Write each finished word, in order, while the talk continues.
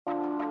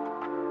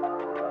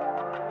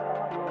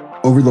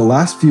Over the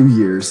last few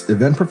years,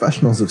 event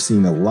professionals have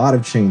seen a lot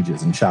of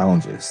changes and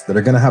challenges that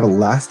are going to have a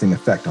lasting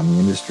effect on the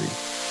industry.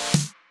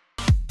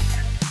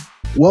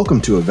 Welcome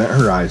to Event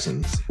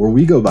Horizons, where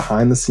we go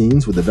behind the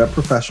scenes with event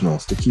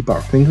professionals to keep our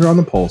finger on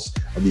the pulse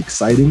of the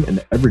exciting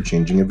and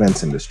ever-changing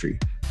events industry.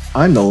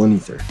 I'm Nolan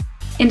Ether.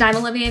 And I'm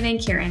Olivia Van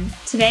Kuren.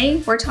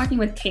 Today, we're talking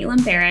with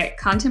Caitlin Barrett,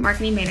 Content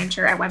Marketing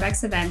Manager at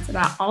WebEx Events,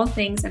 about all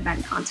things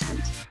event content.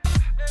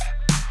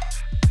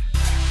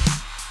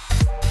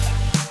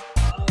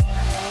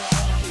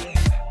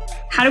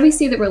 How do we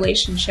see the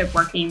relationship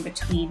working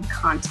between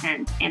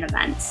content and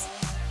events?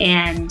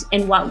 And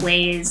in what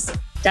ways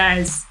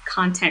does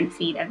content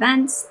feed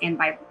events, and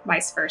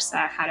vice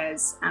versa? How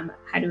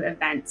do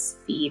events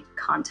feed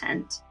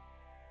content?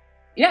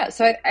 Yeah,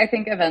 so I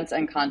think events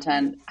and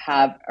content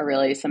have a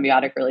really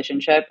symbiotic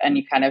relationship, and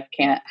you kind of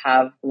can't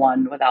have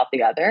one without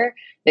the other.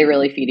 They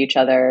really feed each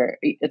other.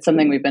 It's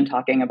something we've been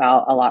talking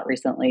about a lot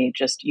recently,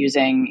 just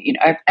using,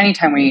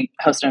 anytime we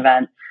host an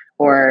event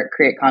or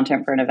create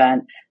content for an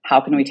event,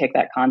 how can we take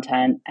that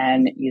content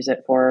and use it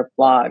for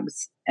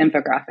blogs,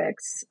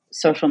 infographics,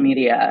 social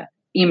media,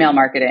 email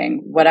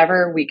marketing,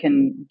 whatever we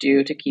can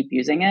do to keep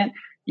using it.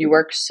 You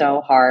work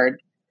so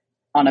hard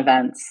on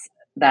events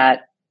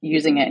that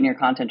using it in your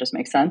content just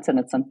makes sense, and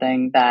it's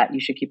something that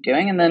you should keep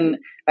doing. And then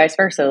vice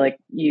versa,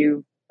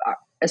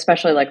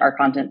 especially our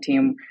content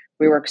team,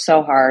 we work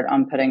so hard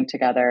on putting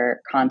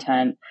together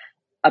content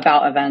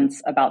about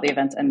events, about the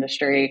events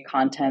industry,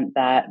 content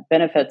that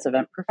benefits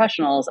event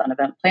professionals and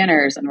event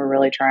planners. And we're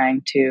really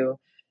trying to,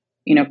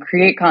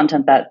 create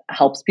content that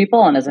helps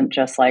people and isn't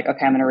just like,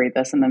 okay, I'm going to read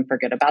this and then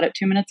forget about it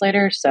 2 minutes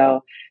later.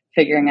 So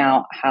figuring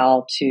out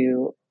how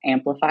to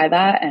amplify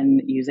that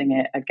and using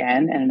it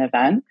again in an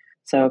event.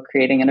 So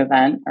creating an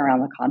event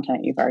around the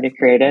content you've already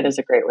created is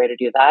a great way to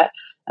do that.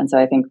 And so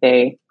I think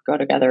they go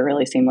together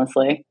really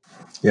seamlessly.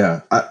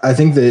 Yeah, I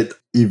think that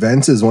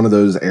events is one of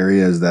those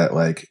areas that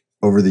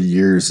over the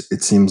years,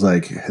 it seems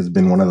like has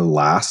been one of the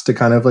last to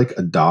kind of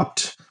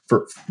adopt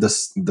for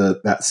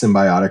that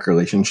symbiotic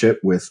relationship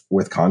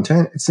with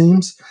content, it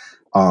seems,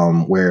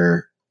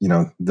 where,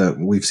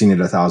 we've seen it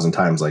 1,000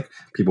 times,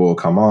 people will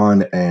come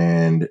on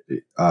and,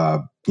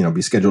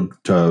 be scheduled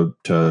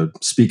to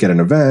speak at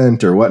an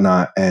event or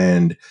whatnot,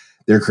 and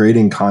they're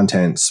creating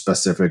content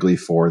specifically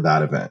for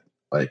that event.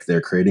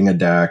 They're creating a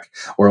deck,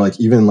 or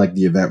even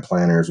the event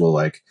planners will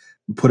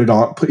put it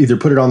on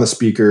the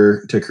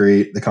speaker to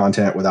create the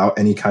content without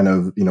any kind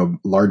of,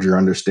 larger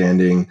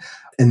understanding.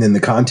 And then the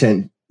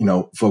content,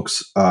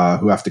 folks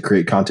who have to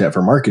create content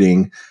for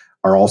marketing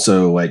are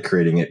also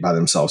creating it by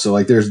themselves.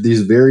 So there's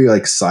these very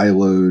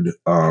siloed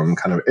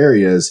kind of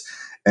areas.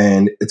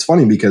 And it's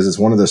funny because it's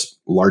one of the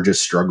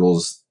largest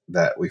struggles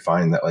that we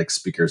find that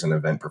speakers and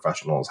event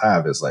professionals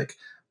have is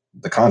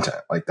the content.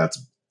 That's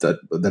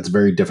a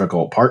very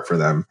difficult part for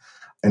them.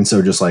 And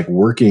so just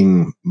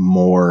working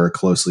more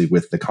closely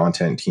with the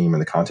content team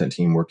and the content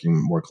team working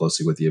more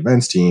closely with the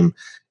events team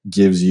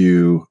gives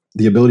you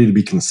the ability to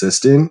be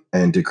consistent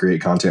and to create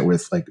content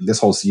with this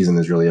whole season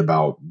is really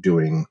about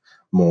doing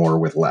more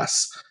with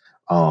less.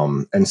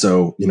 And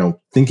so,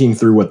 thinking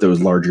through what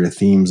those larger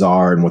themes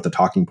are and what the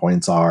talking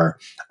points are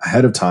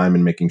ahead of time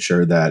and making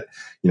sure that,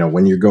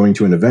 when you're going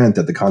to an event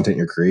that the content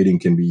you're creating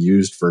can be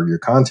used for your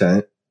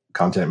content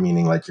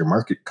meaning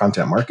your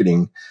content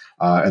marketing,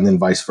 and then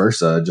vice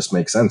versa just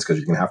makes sense because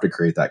you're going to have to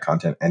create that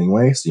content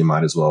anyway. So you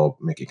might as well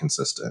make it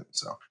consistent.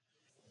 So.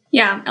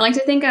 Yeah, I like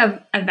to think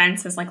of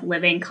events as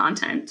living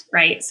content,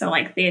 right? So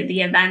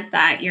the event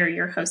that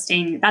you're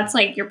hosting, that's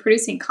you're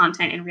producing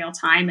content in real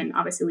time and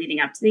obviously leading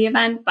up to the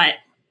event, but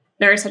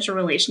there is such a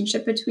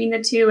relationship between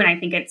the two. And I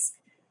think it's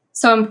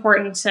so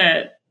important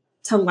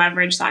to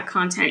leverage that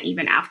content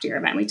even after your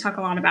event. We talk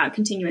a lot about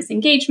continuous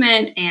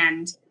engagement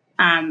and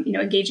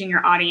engaging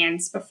your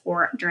audience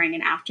before, during,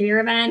 and after your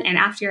event. And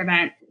after your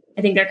event,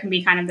 I think there can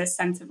be kind of this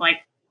sense of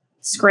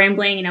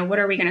scrambling, what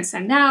are we going to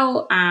send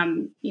out?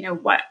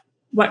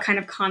 What kind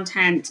of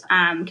content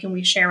can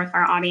we share with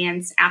our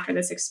audience after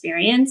this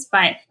experience?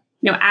 But,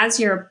 as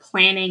you're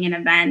planning an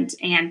event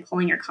and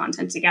pulling your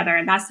content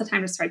together, that's the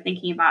time to start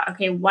thinking about,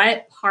 okay,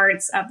 what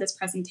parts of this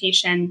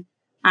presentation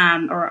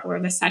or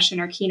the session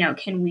or keynote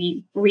can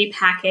we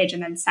repackage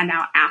and then send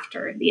out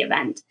after the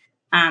event?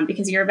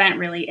 Because your event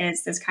really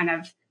is this kind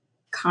of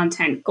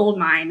content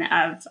goldmine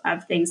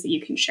of things that you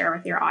can share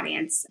with your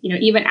audience,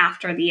 even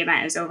after the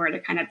event is over,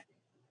 to kind of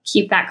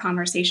keep that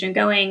conversation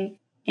going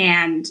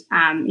and,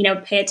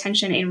 pay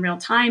attention in real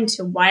time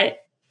to what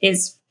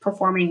is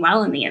performing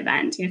well in the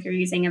event. If you're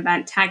using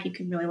event tech, you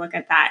can really look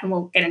at that. And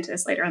we'll get into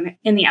this later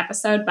in the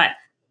episode, but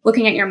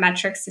looking at your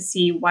metrics to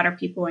see what are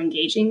people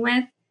engaging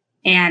with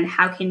and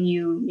how can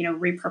you,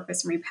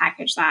 repurpose and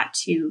repackage that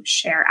to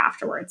share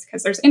afterwards,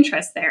 because there's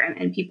interest there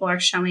and people are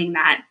showing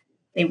that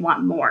they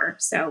want more.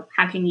 So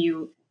how can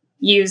you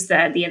use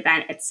the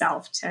event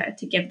itself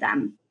to give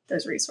them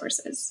those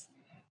resources?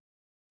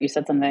 You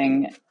said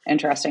something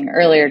interesting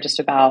earlier just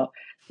about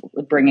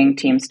bringing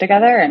teams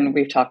together. And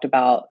we've talked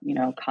about,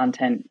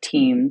 content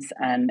teams,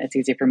 and it's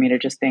easy for me to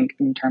just think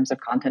in terms of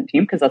content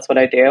team because that's what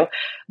I do.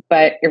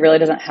 But it really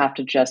doesn't have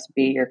to just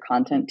be your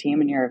content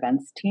team and your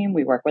events team.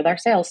 We work with our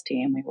sales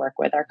team. We work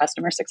with our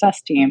customer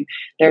success team.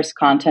 There's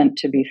content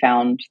to be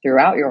found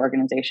throughout your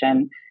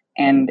organization,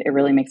 and it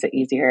really makes it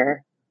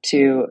easier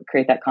to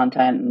create that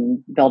content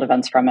and build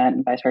events from it,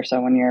 and vice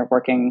versa when you're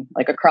working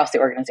like across the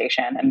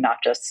organization and not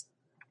just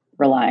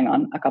relying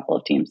on a couple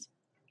of teams.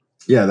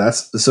 Yeah,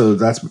 that's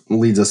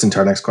leads us into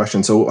our next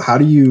question. So how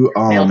do you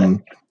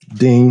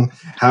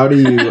how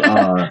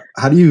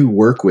do you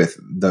work with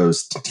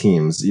those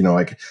teams?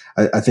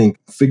 I think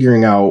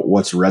figuring out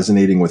what's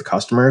resonating with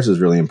customers is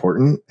really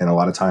important. And a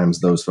lot of times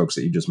those folks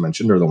that you just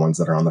mentioned are the ones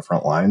that are on the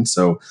front line.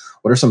 So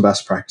what are some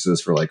best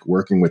practices for like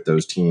working with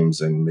those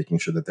teams and making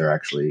sure that they're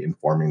actually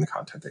informing the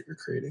content that you're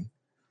creating?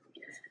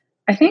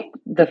 I think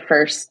the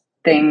first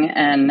thing,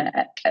 and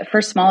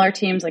for smaller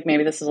teams, like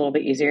maybe this is a little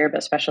bit easier, but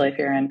especially if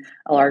you're in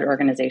a large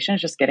organization,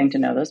 is just getting to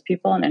know those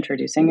people and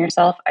introducing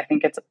yourself. I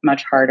think it's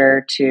much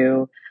harder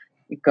to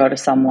go to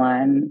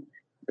someone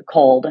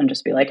cold and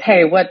just be like,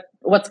 hey,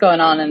 what's going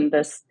on in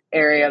this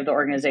area of the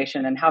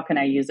organization and how can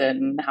I use it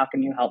and how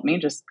can you help me?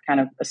 Just kind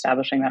of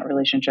establishing that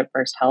relationship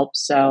first helps.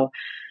 So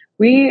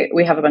we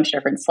have a bunch of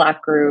different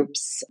Slack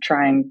groups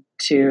trying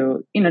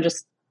to,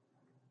 just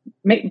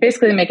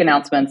basically make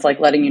announcements, like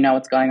letting you know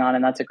what's going on.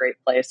 And that's a great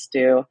place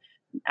to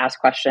ask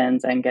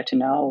questions and get to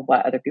know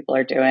what other people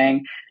are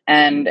doing.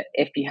 And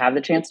if you have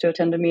the chance to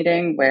attend a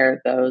meeting where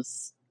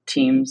those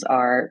teams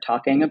are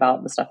talking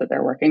about the stuff that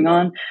they're working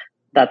on,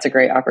 that's a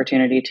great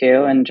opportunity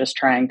too. And just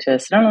trying to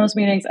sit in on those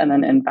meetings and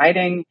then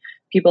inviting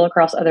people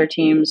across other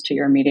teams to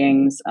your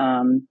meetings.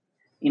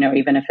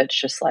 Even if it's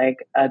just like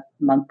a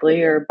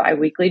monthly or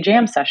biweekly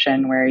jam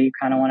session where you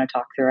kind of want to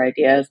talk through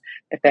ideas,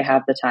 if they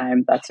have the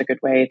time, that's a good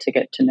way to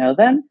get to know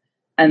them.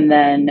 And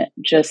then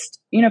just,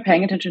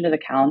 paying attention to the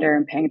calendar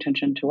and paying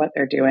attention to what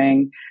they're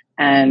doing.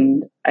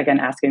 And again,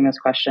 asking those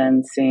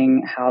questions,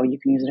 seeing how you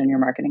can use it in your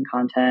marketing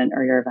content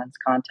or your events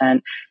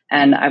content.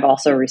 And I've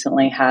also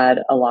recently had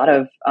a lot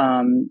of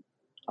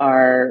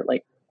our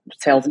like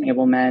sales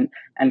enablement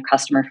and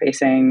customer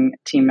facing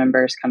team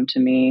members come to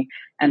me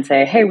and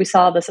say, hey, we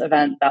saw this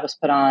event that was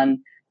put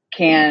on.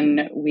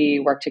 Can we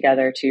work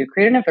together to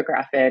create an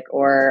infographic?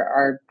 Or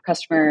our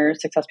customer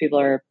success people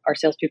or our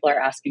salespeople are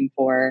asking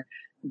for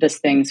this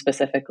thing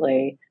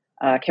specifically.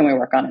 Can we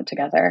work on it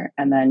together?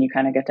 And then you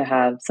kind of get to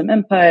have some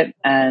input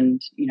and,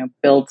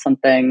 build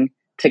something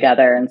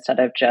together instead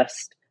of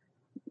just,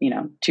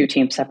 two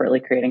teams separately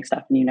creating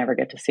stuff and you never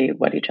get to see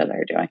what each other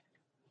are doing.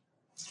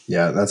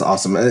 Yeah, that's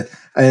awesome.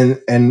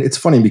 And it's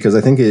funny because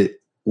I think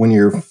when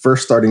you're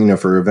first starting,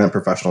 for event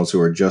professionals who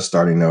are just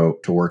starting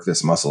to work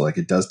this muscle, like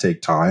it does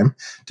take time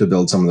to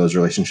build some of those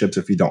relationships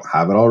if you don't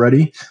have it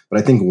already. But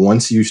I think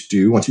once you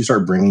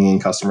start bringing in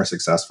customer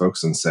success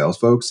folks and sales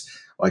folks,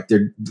 like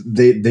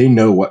they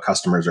know what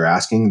customers are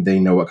asking, they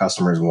know what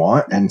customers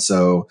want. And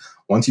so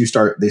once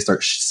they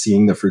start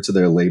seeing the fruits of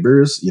their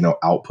labors,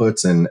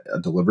 outputs and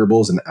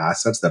deliverables and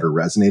assets that are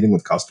resonating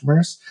with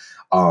customers,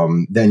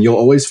 then you'll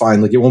always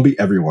find, like, it won't be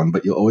everyone,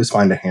 but you'll always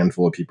find a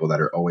handful of people that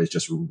are always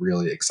just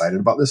really excited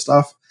about this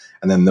stuff.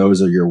 And then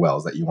those are your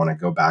wells that you want to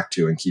go back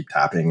to and keep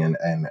tapping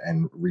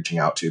and reaching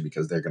out to,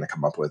 because they're going to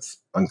come up with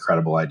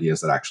incredible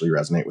ideas that actually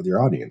resonate with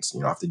your audience.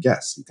 You don't have to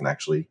guess. You can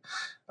actually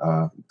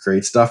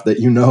create stuff that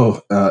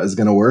is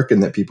going to work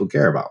and that people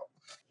care about.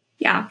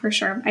 Yeah, for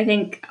sure. I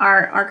think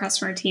our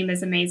customer team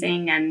is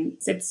amazing, and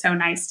it's so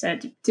nice to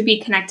be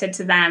connected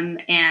to them.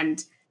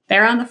 And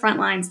they're on the front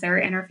lines.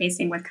 They're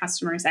interfacing with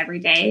customers every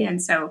day.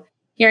 And so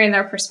hearing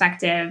their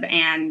perspective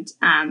and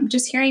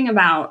just hearing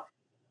about,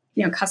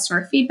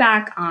 customer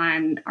feedback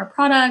on our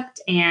product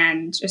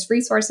and just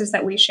resources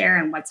that we share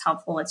and what's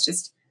helpful. It's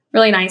just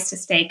really nice to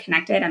stay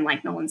connected. And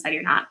like Nolan said,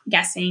 you're not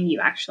guessing. You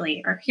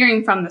actually are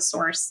hearing from the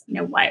source,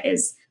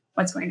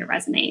 what's going to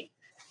resonate.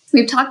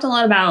 We've talked a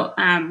lot about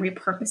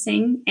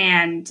repurposing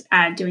and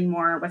doing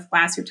more with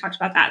less. We've talked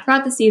about that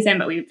throughout the season,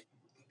 but we've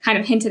kind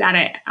of hinted at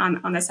it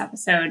on this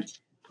episode.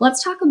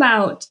 Let's talk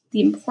about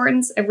the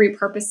importance of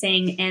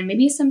repurposing and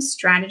maybe some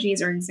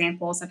strategies or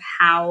examples of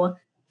how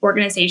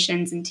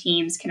organizations and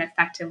teams can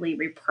effectively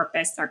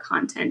repurpose their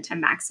content to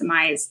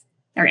maximize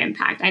their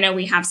impact. I know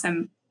we have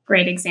some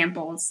great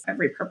examples of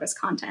repurposed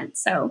content.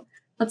 So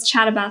let's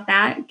chat about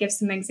that, give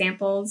some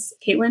examples.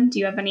 Caitlin, do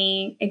you have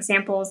any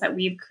examples that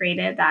we've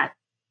created that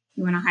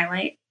you want to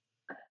highlight?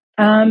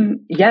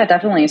 Yeah,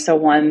 definitely. So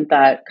one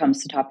that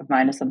comes to top of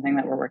mind is something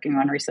that we're working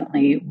on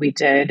recently. We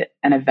did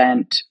an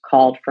event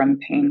called From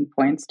Pain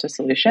Points to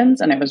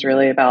Solutions, and it was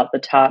really about the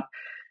top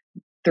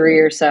 3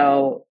 or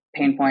so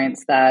pain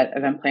points that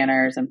event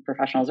planners and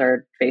professionals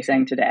are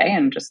facing today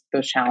and just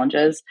those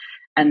challenges.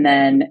 And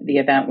then the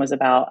event was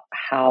about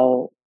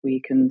how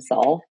we can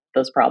solve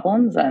those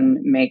problems and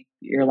make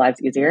your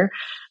lives easier.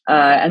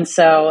 And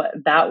so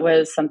that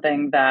was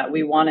something that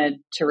we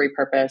wanted to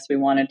repurpose. We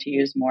wanted to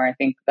use more. I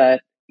think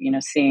that,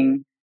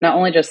 seeing not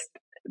only just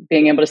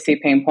being able to see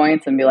pain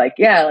points and be like,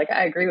 yeah, like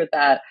I agree with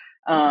that.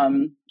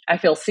 I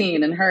feel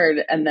seen and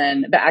heard,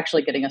 but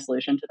actually getting a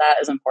solution to that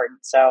is important.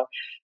 So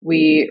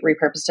we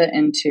repurposed it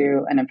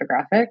into an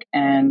infographic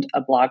and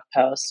a blog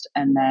post.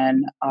 And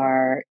then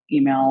our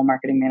email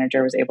marketing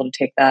manager was able to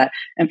take that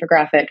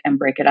infographic and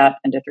break it up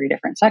into 3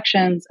 different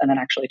sections and then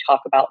actually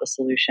talk about the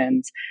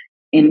solutions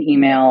in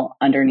email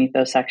underneath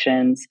those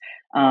sections.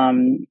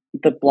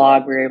 The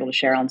blog we were able to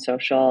share on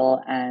social,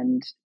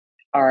 and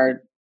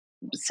our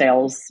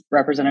sales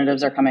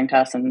representatives are coming to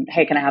us and,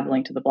 hey, can I have a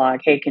link to the blog?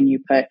 Hey, can you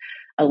put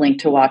a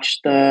link to watch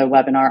the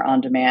webinar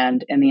on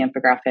demand in the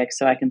infographic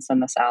so I can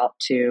send this out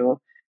to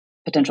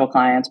potential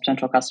clients,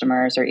 potential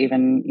customers, or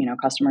even,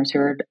 customers who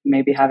are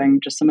maybe having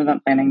just some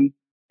event planning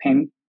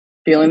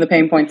feeling the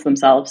pain points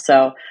themselves.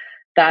 So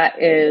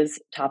that is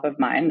top of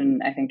mind.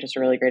 And I think just a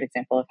really great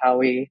example of how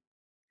we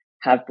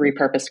have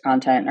repurposed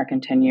content and are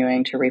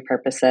continuing to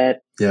repurpose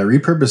it. Yeah,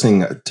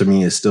 repurposing to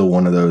me is still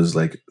one of those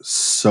like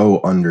so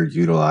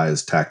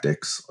underutilized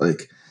tactics.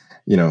 Like,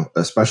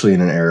 especially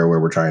in an era where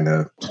we're trying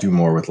to do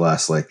more with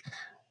less, like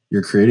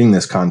you're creating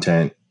this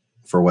content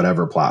for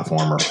whatever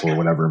platform or for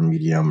whatever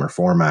medium or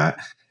format.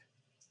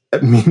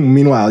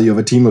 Meanwhile, you have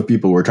a team of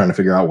people who are trying to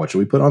figure out what should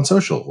we put on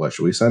social? What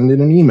should we send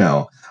in an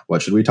email?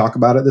 What should we talk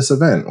about at this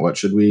event? What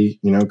should we,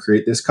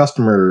 create this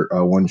customer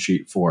one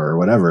sheet for or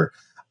whatever?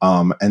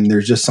 And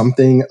there's just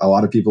something a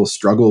lot of people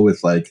struggle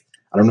with, like,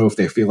 I don't know if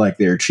they feel like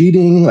they're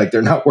cheating, like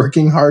they're not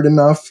working hard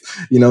enough.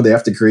 They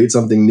have to create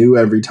something new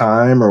every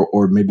time,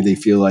 or maybe they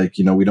feel like,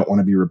 we don't want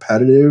to be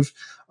repetitive.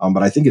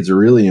 But I think it's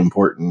really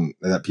important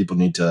that people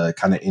need to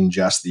kind of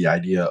ingest the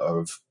idea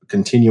of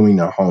continuing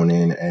to hone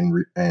in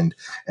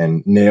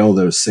and nail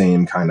those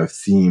same kind of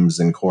themes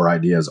and core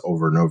ideas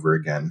over and over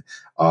again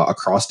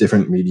across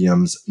different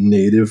mediums,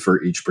 native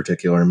for each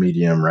particular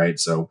medium, right?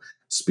 So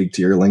speak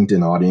to your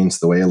LinkedIn audience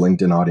the way a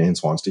LinkedIn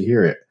audience wants to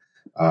hear it.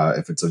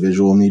 If it's a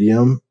visual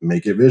medium,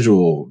 make it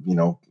visual,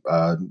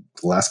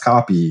 less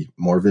copy,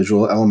 more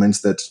visual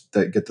elements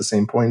that get the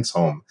same points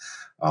home.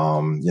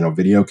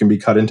 Video can be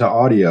cut into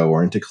audio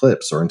or into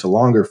clips or into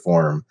longer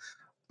form.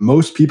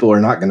 Most people are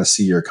not going to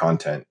see your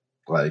content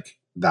like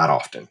that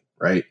often,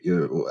 right?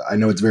 I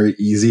know it's very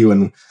easy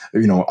when,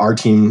 our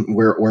team,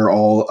 we're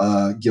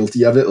all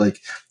guilty of it. Like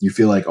you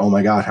feel like, oh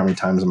my God, how many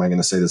times am I going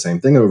to say the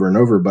same thing over and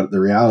over? But the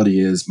reality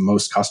is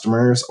most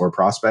customers or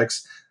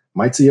prospects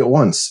might see it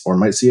once or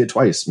might see it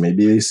twice.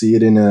 Maybe they see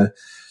it in a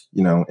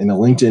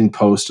LinkedIn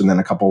post, and then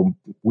a couple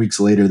weeks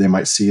later, they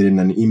might see it in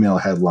an email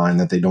headline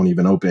that they don't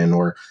even open,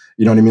 or,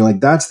 you know what I mean? Like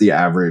that's the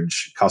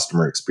average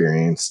customer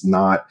experience,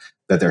 not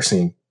that they're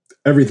seeing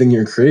everything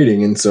you're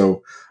creating. And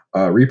so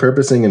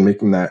repurposing and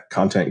making that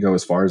content go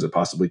as far as it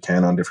possibly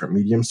can on different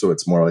mediums, so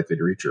it's more likely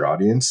to reach your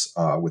audience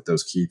with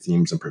those key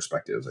themes and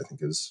perspectives, I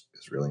think is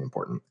really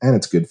important. And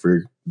it's good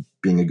for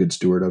being a good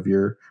steward of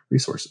your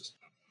resources.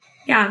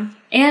 Yeah.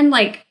 And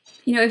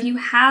if you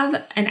have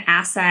an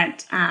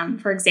asset,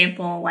 for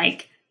example,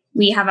 like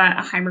we have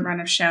a hybrid run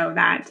of show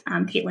that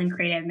Caitlin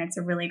created, and it's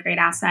a really great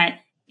asset.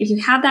 If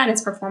you have that,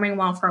 it's performing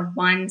well for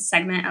one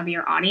segment of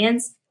your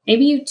audience,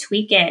 maybe you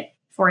tweak it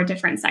for a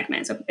different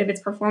segment. So if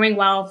it's performing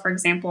well, for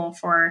example,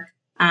 for,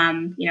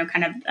 an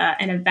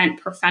event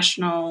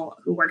professional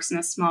who works in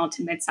a small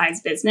to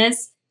mid-sized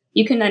business,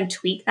 you can then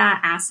tweak that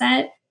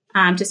asset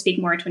to speak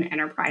more to an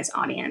enterprise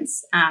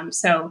audience.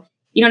 So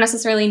you don't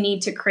necessarily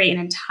need to create an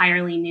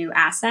entirely new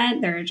asset.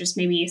 There are just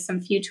maybe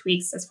some few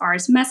tweaks as far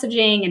as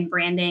messaging and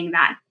branding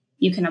that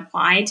you can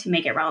apply to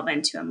make it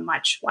relevant to a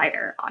much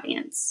wider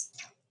audience.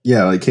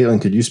 Yeah, like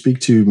Caitlin, could you speak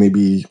to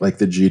maybe like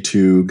the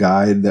G2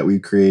 guide that we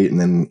create, and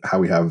then how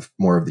we have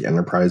more of the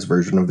enterprise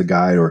version of the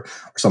guide, or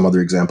some other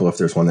example if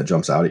there's one that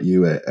jumps out at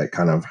you at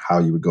kind of how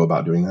you would go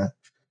about doing that?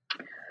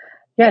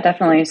 Yeah,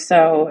 definitely.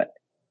 So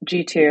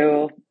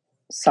G2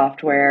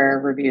 software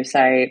review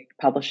site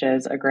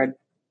publishes a grid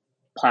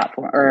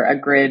platform or a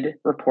grid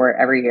report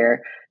every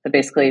year that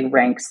basically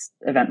ranks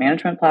event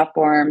management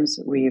platforms.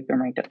 We've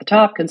been ranked at the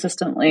top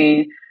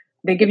consistently.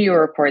 They give you a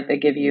report, they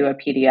give you a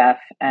PDF,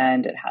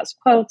 and it has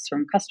quotes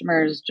from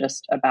customers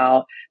just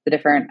about the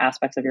different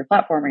aspects of your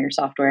platform or your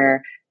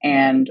software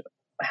and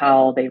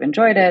how they've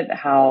enjoyed it,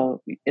 how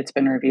it's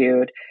been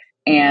reviewed.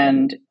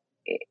 And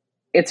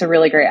it's a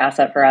really great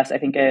asset for us. I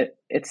think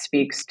it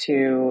speaks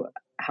to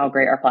how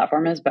great our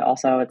platform is, but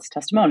also it's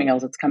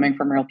testimonials. It's coming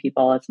from real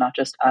people. It's not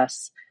just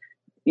us,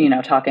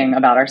 talking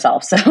about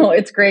ourselves. So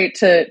it's great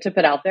to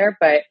put out there,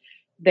 but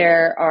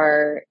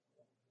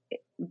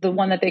the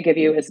one that they give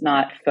you is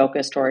not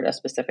focused toward a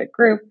specific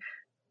group.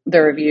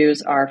 The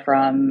reviews are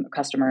from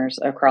customers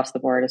across the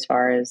board as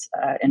far as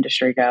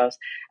industry goes.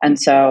 And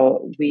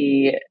so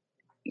we,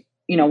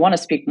 want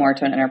to speak more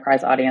to an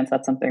enterprise audience.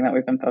 That's something that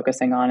we've been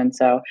focusing on. And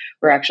so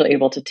we're actually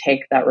able to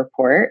take that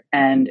report,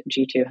 and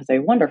G2 has a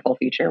wonderful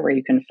feature where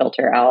you can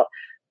filter out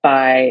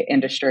by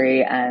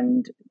industry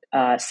and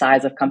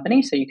size of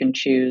company. So you can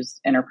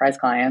choose enterprise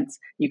clients,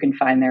 you can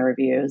find their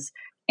reviews,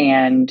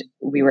 and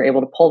we were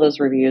able to pull those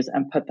reviews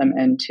and put them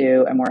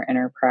into a more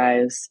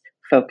enterprise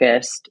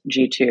focused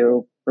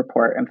G2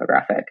 report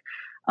infographic.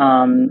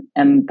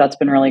 And that's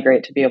been really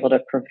great to be able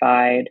to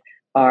provide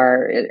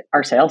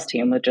our sales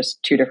team with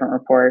just 2 different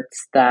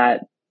reports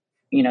that,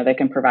 you know, they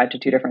can provide to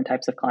 2 different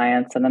types of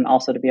clients, and then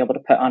also to be able to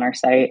put on our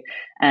site.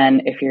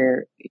 And if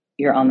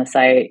you're on the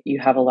site, you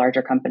have a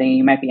larger company,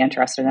 you might be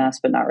interested in us,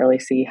 but not really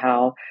see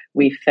how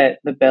we fit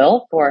the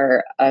bill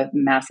for a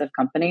massive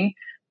company.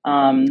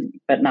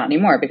 But not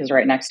anymore, because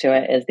right next to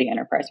it is the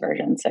enterprise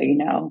version. So, you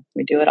know,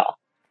 we do it all.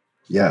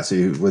 Yeah. So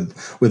with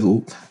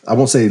I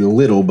won't say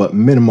little, but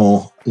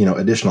minimal, you know,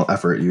 additional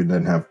effort, you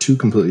then have 2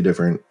 completely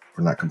different,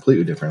 or not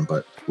completely different,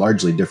 but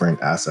largely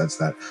different assets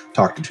that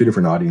talk to 2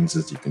 different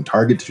audiences. You can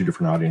target to 2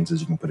 different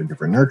audiences. You can put in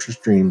different nurture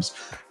streams.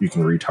 You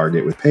can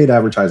retarget with paid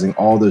advertising,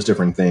 all those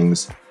different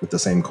things with the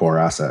same core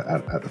asset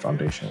at the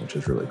foundation, which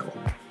is really cool.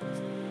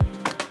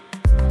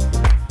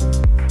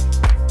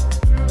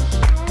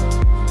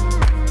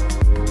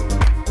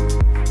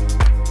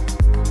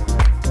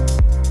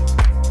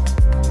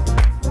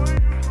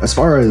 As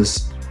far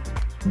as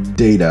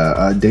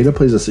data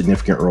plays a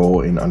significant role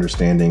in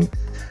understanding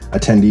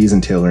attendees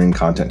and tailoring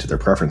content to their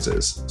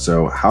preferences.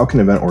 So how can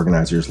event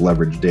organizers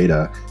leverage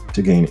data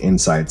to gain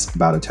insights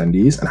about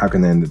attendees, and how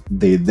can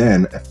they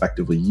then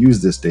effectively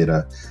use this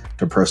data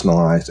to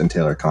personalize and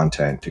tailor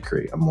content to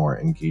create a more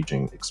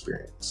engaging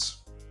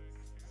experience?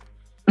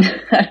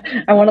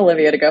 I want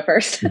Olivia to go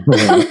first.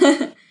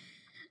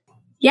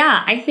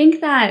 Yeah, I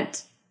think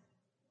that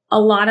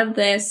a lot of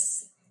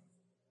this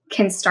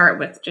can start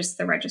with just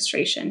the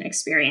registration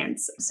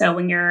experience. So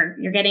when you're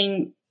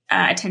getting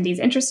attendees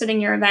interested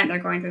in your event, they're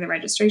going through the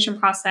registration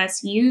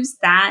process, use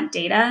that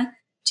data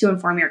to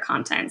inform your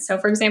content. So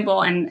for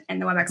example, in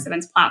the WebEx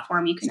Events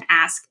platform, you can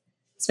ask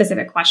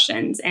specific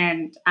questions,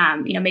 and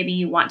you know, maybe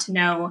you want to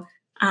know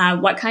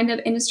what kind of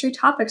industry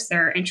topics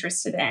they're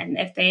interested in,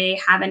 if they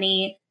have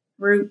any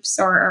groups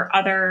or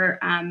other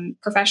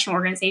professional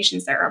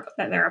organizations that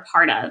they're a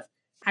part of.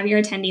 Have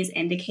your attendees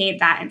indicate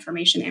that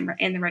information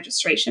in the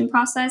registration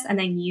process, and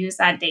then use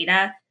that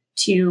data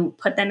to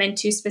put them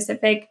into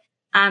specific,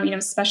 you know,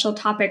 special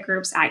topic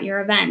groups at your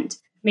event.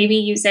 Maybe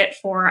use it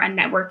for a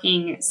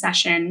networking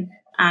session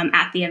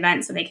at the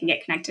event, so they can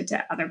get connected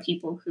to other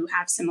people who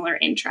have similar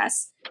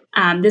interests.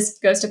 This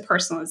goes to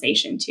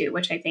personalization too,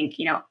 which I think,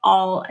 you know,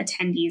 all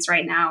attendees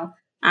right now,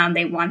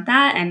 they want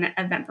that, and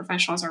event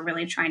professionals are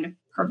really trying to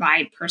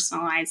provide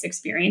personalized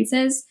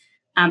experiences.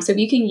 So if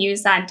you can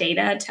use that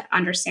data to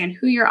understand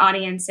who your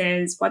audience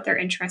is, what they're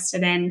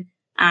interested in,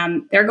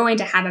 they're going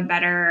to have a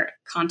better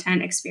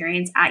content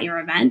experience at your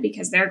event,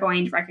 because they're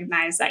going to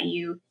recognize that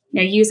you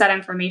use that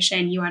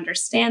information, you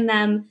understand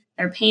them,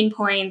 their pain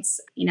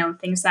points, you know,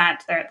 things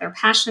that they're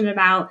passionate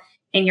about,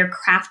 and you're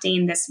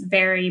crafting this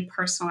very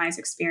personalized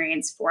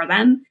experience for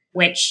them,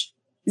 which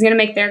is going to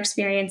make their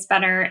experience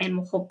better and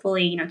will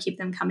hopefully, you know, keep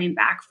them coming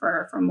back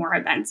for more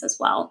events as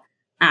well.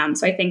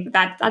 So I think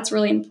that's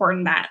really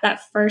important,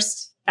 that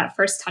first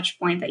touch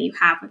point that you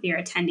have with your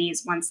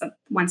attendees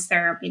once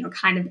they're, you know,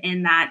 kind of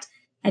in that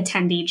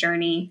attendee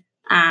journey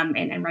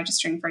and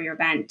registering for your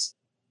event.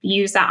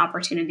 Use that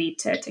opportunity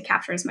to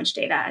capture as much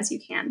data as you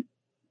can.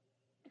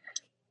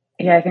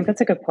 Yeah, I think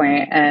that's a good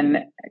point. And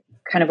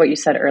kind of what you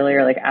said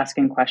earlier, like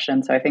asking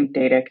questions. So I think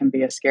data can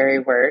be a scary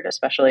word,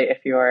 especially if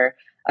you're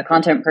a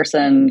content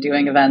person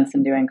doing events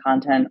and doing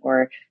content,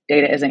 or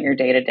data isn't your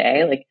day to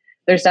day. Like,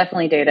 there's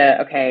definitely data.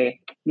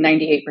 Okay,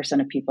 98%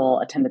 of people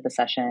attended the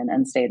session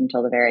and stayed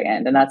until the very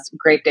end. And that's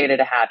great data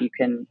to have. You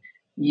can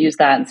use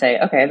that and say,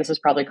 okay, this is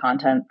probably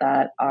content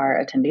that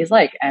our attendees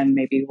like, and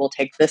maybe we'll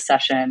take this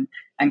session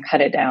and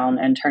cut it down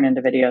and turn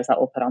into videos that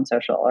we'll put on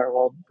social, or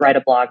we'll write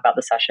a blog about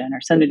the session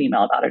or send an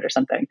email about it or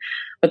something.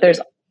 But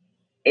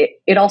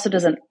it also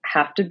doesn't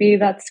have to be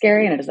that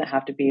scary, and it doesn't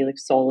have to be like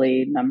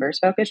solely numbers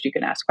focused. You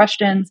can ask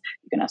questions.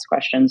 You can ask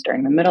questions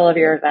during the middle of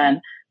your event.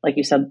 Like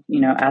you said,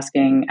 you know,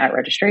 asking at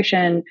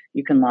registration.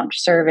 You can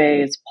launch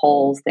surveys,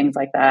 polls, things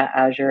like that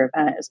as your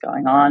event is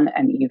going on,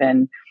 and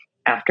even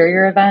after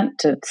your event,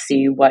 to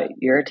see what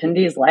your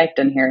attendees liked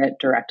and hear it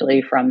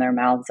directly from their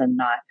mouths and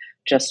not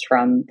just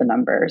from the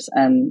numbers,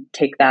 and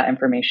take that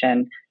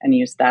information and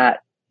use that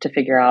to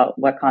figure out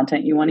what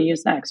content you want to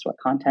use next, what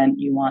content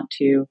you want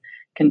to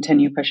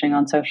continue pushing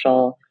on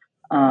social.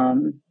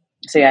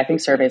 So yeah, I think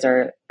surveys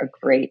are a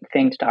great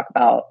thing to talk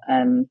about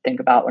and think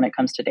about when it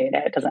comes to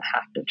data. It doesn't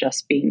have to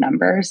just be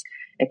numbers.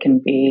 It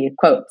can be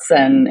quotes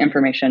and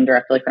information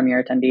directly from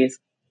your attendees.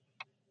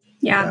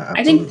 Yeah,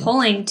 I think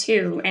polling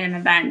too in an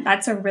event,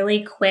 that's a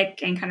really quick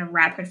and kind of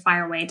rapid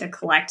fire way to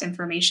collect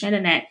information,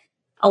 and it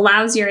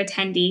allows your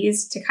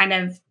attendees to kind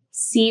of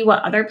see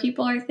what other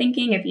people are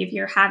thinking. If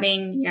you're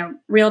having, you know,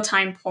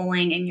 real-time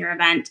polling in your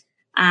event,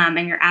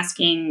 and you're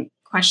asking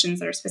questions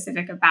that are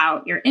specific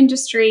about your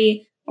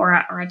industry or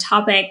a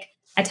topic,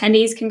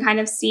 attendees can kind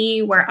of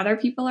see where other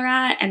people are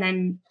at. And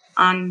then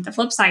on the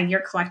flip side, you're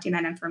collecting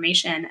that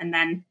information, and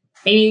then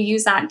maybe you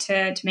use that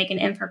to make an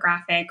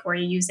infographic, or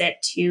you use it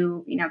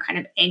to, you know, kind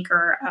of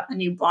anchor a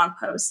new blog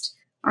post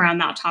around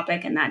that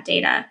topic and that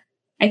data.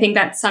 I think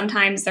that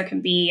sometimes there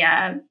can be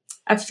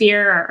a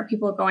fear, or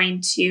people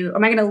going to,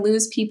 am I going to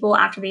lose people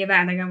after the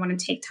event? Are they going to want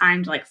to take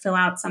time to like fill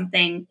out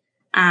something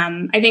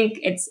I think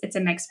it's a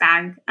mixed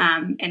bag,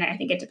 and I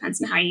think it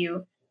depends on how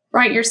you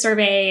write your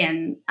survey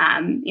and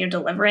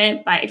deliver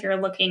it. But if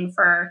you're looking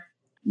for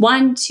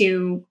one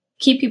to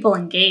keep people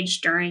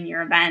engaged during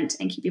your event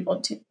and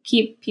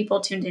keep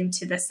people tuned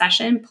into the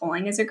session,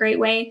 polling is a great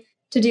way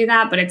to do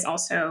that. But it's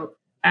also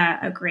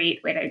a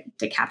great way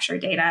to capture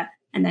data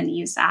and then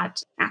use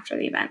that after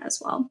the event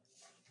as well.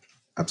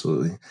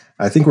 Absolutely.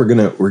 I think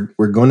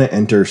we're gonna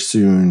enter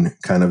soon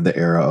kind of the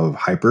era of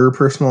hyper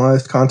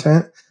personalized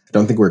content. I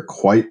don't think we're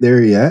quite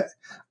there yet.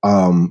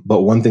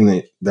 But one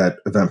thing that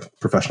event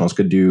professionals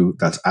could do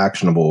that's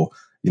actionable,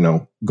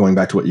 going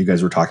back to what you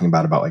guys were talking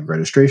about like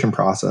registration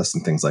process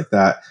and things like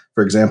that.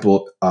 For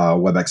example,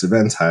 WebEx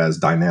Events has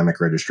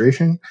dynamic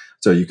registration.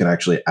 So you can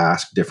actually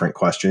ask different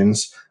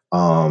questions,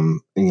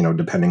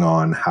 depending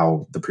on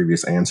how the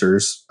previous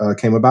answers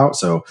came about.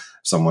 So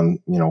someone,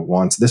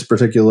 wants this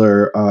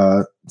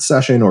particular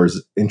session or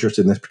is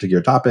interested in this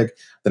particular topic,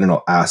 then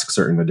it'll ask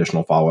certain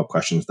additional follow-up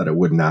questions that it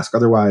wouldn't ask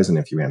otherwise. And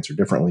if you answer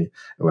differently,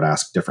 it would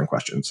ask different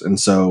questions. And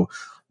so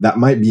that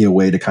might be a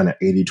way to kind of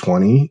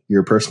 80-20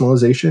 your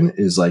personalization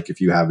is like if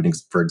you have,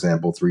 for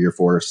example, 3 or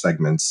 4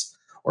 segments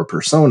or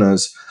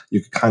personas,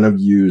 you could kind of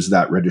use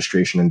that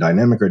registration and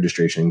dynamic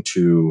registration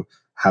to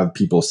have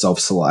people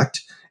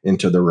self-select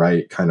into the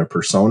right kind of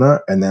persona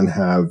and then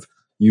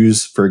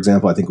use, for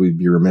example, I think we'd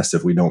be remiss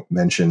if we don't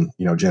mention,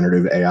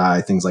 generative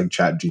AI, things like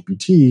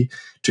ChatGPT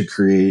to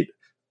create,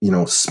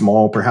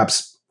 small,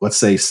 perhaps, let's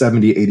say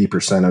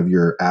 70-80% of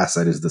your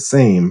asset is the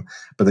same,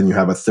 but then you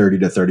have a 30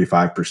 to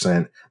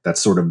 35%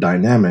 that's sort of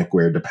dynamic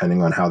where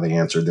depending on how they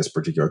answer this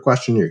particular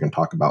question, you're going to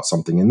talk about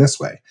something in this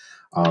way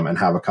and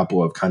have a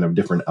couple of kind of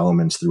different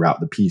elements throughout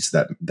the piece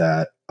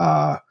that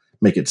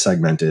make it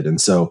segmented. And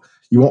so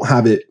you won't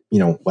have it,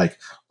 like,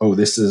 oh,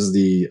 this is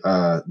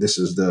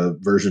the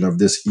version of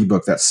this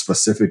ebook that's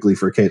specifically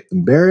for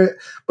Caitlin Barrett,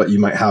 but you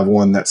might have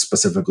one that's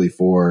specifically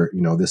for,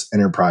 this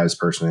enterprise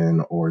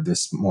person or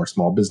this more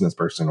small business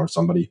person or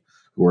somebody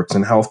who works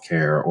in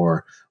healthcare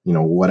or,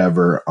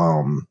 whatever,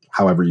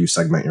 however you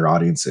segment your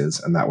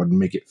audiences. And that would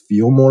make it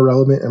feel more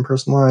relevant and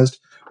personalized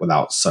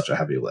without such a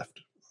heavy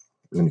lift.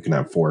 And you can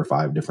have 4 or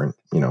 5 different,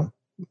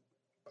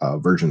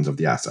 versions of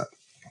the asset.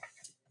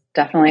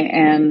 Definitely.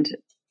 And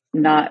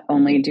not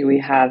only do we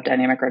have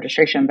dynamic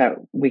registration, but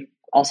we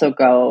also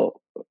go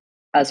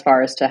as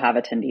far as to have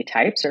attendee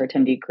types or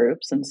attendee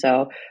groups. And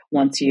so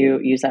once you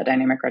use that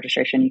dynamic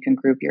registration, you can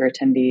group your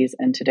attendees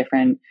into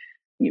different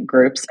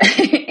groups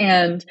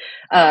and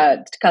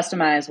to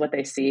customize what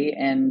they see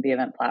in the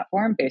event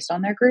platform based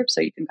on their group. So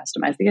you can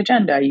customize the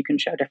agenda, you can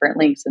show different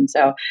links. And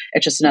so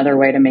it's just another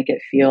way to make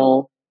it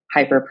feel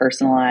hyper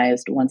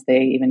personalized once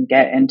they even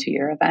get into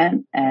your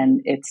event.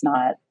 And it's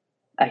not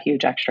a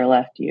huge extra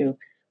lift.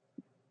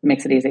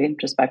 Makes it easy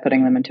just by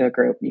putting them into a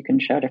group. You can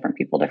show different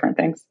people different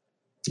things.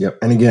 Yep.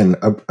 And again,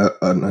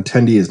 an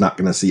attendee is not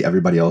going to see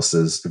everybody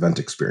else's event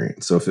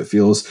experience. So if it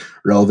feels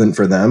relevant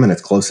for them and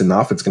it's close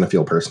enough, it's going to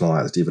feel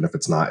personalized, even if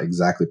it's not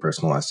exactly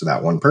personalized to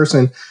that one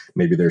person.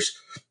 Maybe there's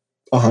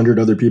 100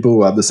 other people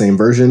who have the same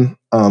version,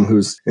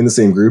 who's in the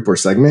same group or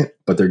segment,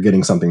 but they're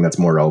getting something that's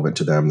more relevant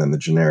to them than the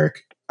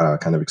generic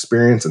kind of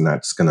experience. And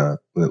that's going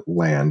to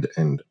land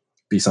and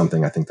be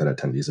something I think that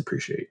attendees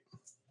appreciate.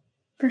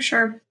 For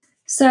sure.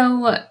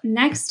 So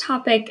next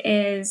topic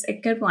is a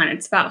good one.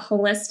 It's about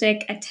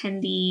holistic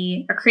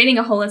attendee or creating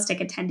a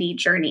holistic attendee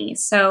journey.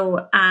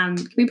 So can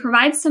we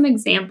provide some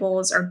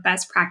examples or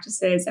best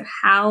practices of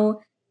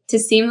how to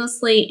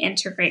seamlessly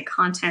integrate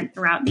content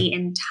throughout the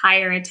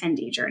entire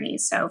attendee journey?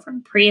 So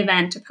from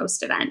pre-event to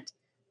post-event.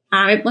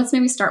 Let's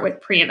maybe start with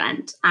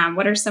pre-event.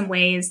 What are some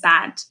ways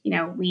that,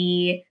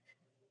 we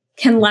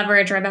can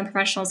leverage, or event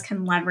professionals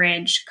can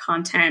leverage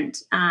content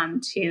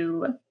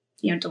to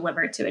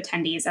deliver to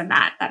attendees at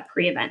that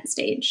pre-event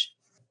stage?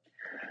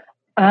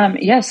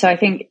 So I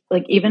think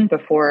like even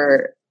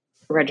before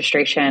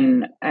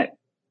registration,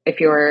 if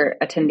your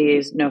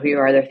attendees know who you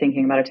are, they're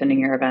thinking about attending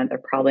your event,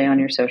 they're probably on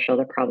your social,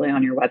 they're probably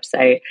on your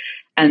website.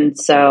 And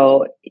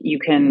so you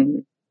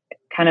can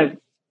kind of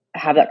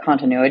have that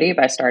continuity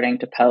by starting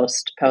to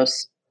post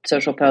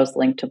social posts,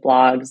 link to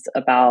blogs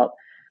about,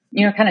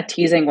 kind of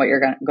teasing what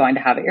you're going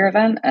to have at your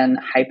event and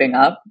hyping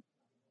up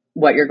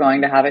what you're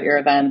going to have at your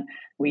event.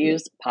 We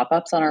use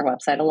pop-ups on our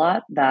website a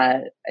lot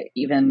that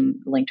even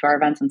link to our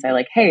events and say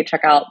like, hey,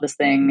 check out this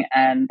thing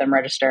and then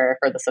register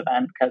for this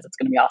event because it's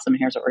going to be awesome. And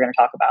here's what we're going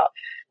to talk about.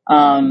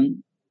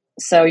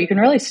 So you can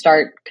really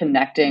start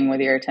connecting with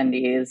your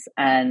attendees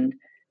and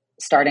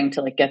starting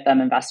to like get them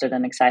invested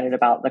and excited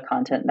about the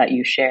content that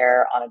you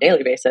share on a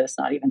daily basis,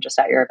 not even just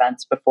at your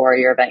events before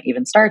your event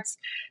even starts.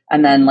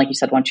 And then, like you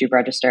said, once you've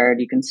registered,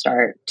 you can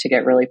start to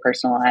get really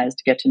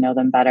personalized, get to know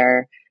them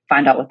better,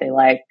 find out what they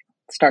like,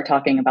 start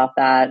talking about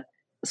that,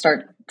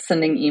 start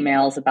sending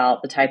emails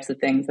about the types of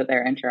things that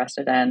they're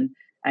interested in.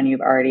 And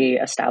you've already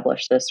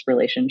established this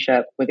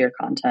relationship with your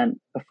content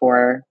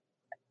before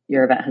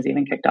your event has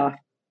even kicked off.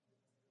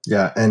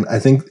 Yeah. And I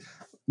think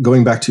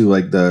going back to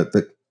like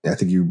I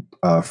think you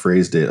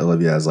phrased it,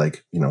 Olivia, as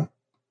like,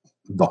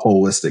 the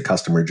holistic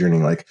customer journey.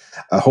 Like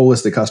a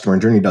holistic customer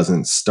journey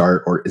doesn't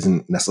start or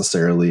isn't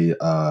necessarily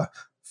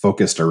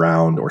focused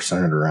around or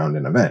centered around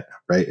an event,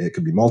 right? It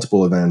could be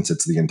multiple events.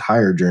 It's the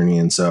entire journey.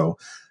 And so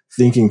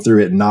thinking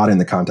through it not in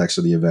the context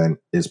of the event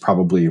is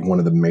probably one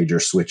of the major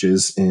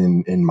switches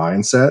in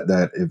mindset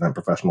that event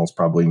professionals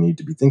probably need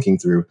to be thinking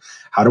through.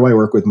 How do I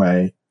work with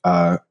my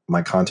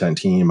my content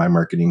team, my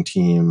marketing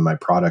team, my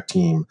product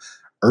team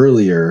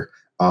earlier,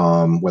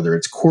 whether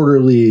it's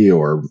quarterly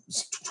or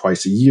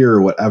twice a year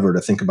or whatever, to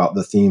think about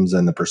the themes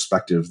and the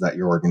perspectives that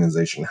your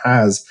organization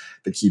has,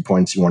 the key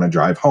points you want to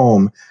drive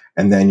home.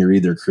 And then you're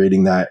either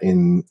creating that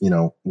in,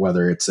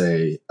 whether it's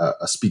a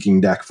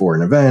speaking deck for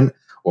an event,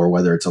 or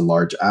whether it's a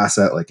large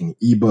asset like an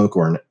ebook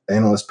or an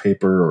analyst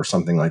paper or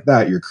something like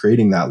that, you're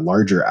creating that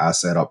larger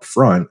asset up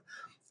front.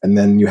 And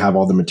then you have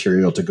all the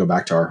material to go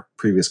back to our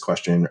previous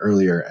question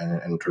earlier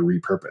and to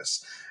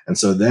repurpose. And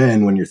so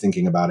then when you're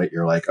thinking about it,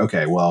 you're like,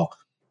 okay, well,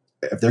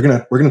 if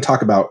we're going to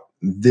talk about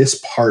this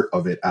part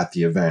of it at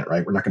the event,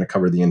 right? We're not going to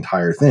cover the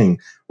entire thing.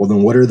 Well,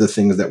 then what are the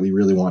things that we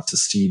really want to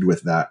seed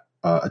with that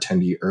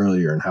attendee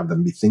earlier and have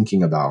them be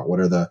thinking about? What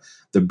are the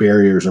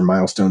barriers or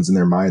milestones in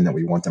their mind that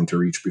we want them to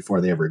reach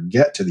before they ever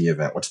get to the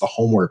event? What's the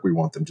homework we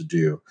want them to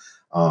do?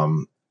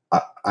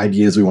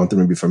 Ideas we want them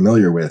to be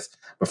familiar with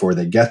before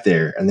they get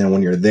there. And then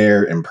when you're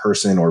there in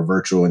person or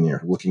virtual and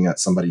you're looking at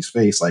somebody's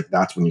face, like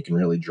that's when you can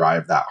really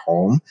drive that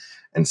home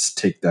and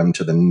take them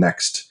to the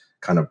next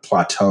kind of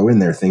plateau in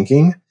their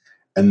thinking.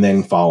 And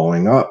then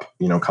following up,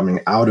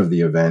 coming out of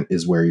the event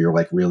is where you're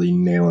like really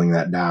nailing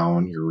that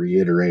down. You're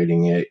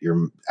reiterating it.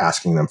 You're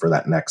asking them for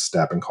that next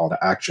step and call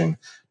to action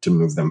to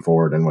move them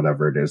forward in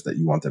whatever it is that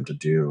you want them to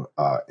do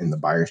in the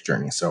buyer's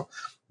journey. So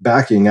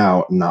backing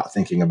out, not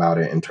thinking about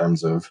it in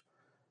terms of,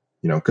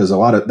 because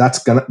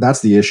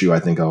that's the issue I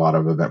think a lot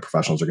of event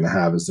professionals are going to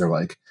have is they're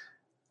like,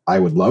 I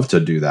would love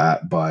to do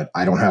that, but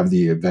I don't have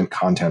the event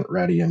content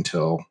ready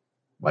until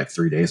like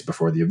 3 days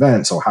before the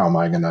event. So how am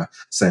I going to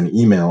send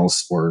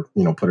emails or,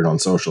 put it on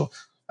social?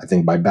 I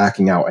think by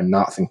backing out and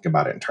not thinking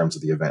about it in terms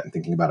of the event and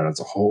thinking about it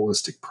as a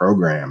holistic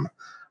program,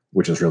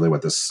 which is really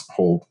what this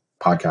whole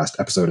podcast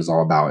episode is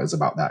all about, is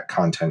about that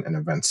content and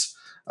events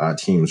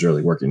teams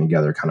really working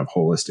together kind of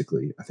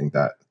holistically. I think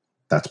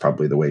that's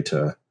probably the way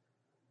to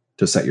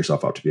set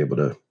yourself up to be able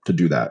to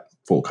do that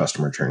full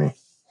customer journey.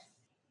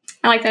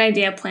 I like that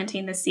idea of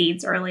planting the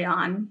seeds early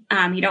on.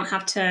 You don't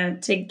have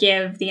to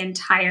give the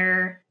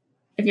entire,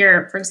 if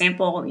you're, for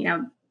example,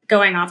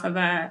 going off of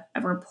a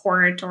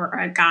report or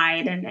a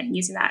guide and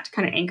using that to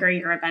kind of anchor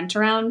your event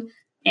around,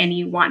 and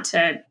you want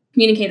to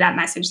communicate that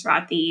message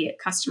throughout the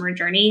customer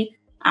journey,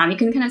 you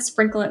can kind of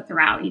sprinkle it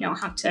throughout. You don't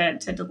have to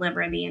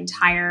deliver the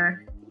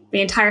entire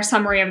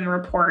summary of the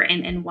report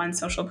in one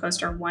social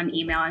post or one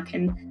email. It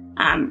can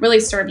really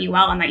serve you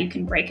well, and that you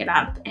can break it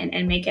up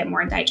and make it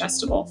more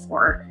digestible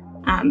for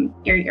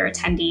your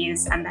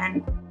attendees. And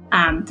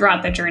then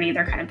throughout the journey,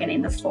 they're kind of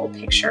getting the full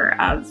picture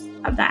of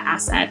that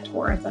asset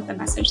or the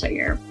message that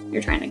you're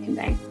trying to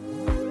convey.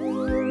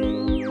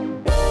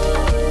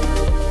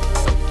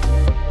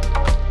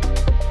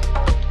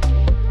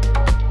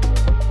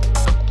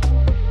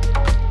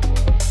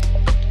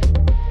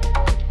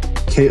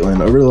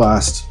 Caitlin, over the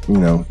last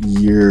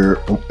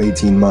year,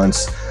 18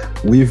 months,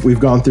 we've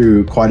gone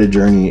through quite a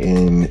journey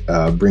in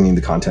bringing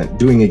the content,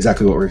 doing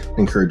exactly what we're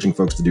encouraging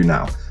folks to do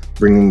now,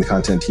 bringing the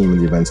content team and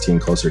the events team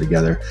closer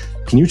together.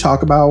 Can you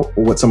talk about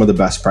what some of the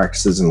best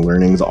practices and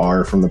learnings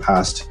are from the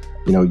past,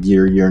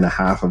 year and a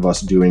half of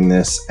us doing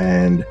this?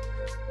 And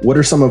what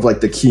are some of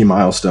like the key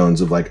milestones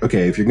of like,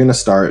 okay, if you're going to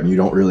start and you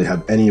don't really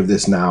have any of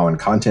this now, and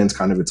content's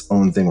kind of its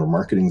own thing, or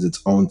marketing's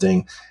its own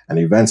thing, and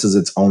events is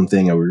its own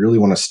thing, and we really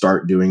want to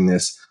start doing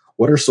this,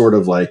 what are sort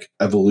of like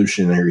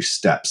evolutionary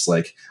steps?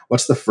 Like,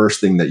 what's the first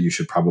thing that you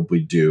should probably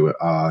do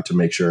to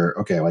make sure,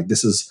 okay, like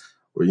this is,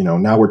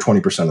 now we're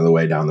 20% of the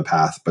way down the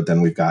path, but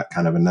then we've got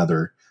kind of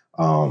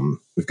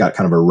we've got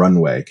kind of a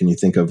runway. Can you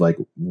think of like,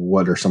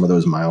 what are some of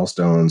those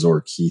milestones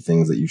or key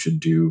things that you should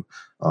do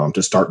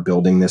to start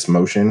building this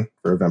motion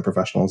for event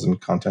professionals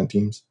and content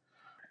teams?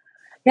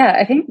 Yeah,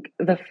 I think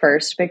the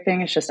first big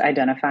thing is just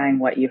identifying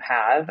what you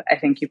have. I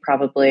think you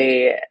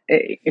probably,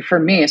 for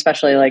me,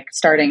 especially like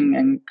starting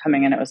and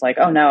coming in, it was like,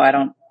 oh no, I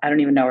don't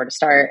even know where to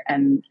start.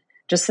 And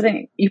just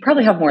sitting, you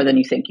probably have more than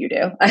you think you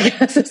do, I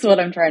guess is what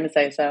I'm trying to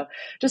say. So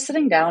just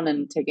sitting down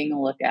and taking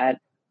a look at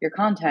your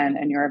content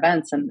and your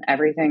events and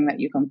everything that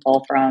you can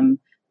pull from.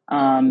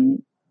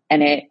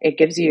 And it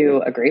gives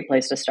you a great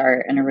place to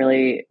start and a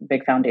really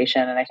big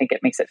foundation. And I think it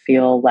makes it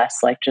feel less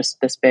like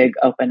just this big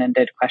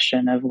open-ended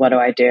question of what do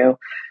I do?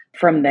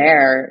 From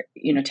there,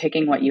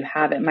 taking what you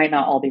have, it might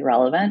not all be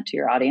relevant to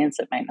your audience.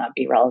 It might not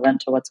be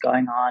relevant to what's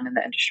going on in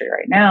the industry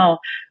right now,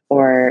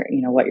 or,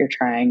 what you're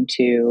trying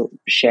to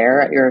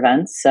share at your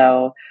events.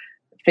 So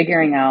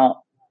figuring out,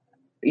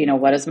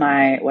 what does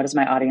my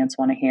audience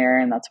want to hear?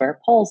 And that's where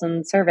polls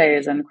and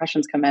surveys and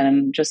questions come in,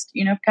 and just,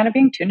 kind of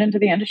being tuned into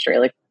the industry,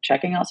 like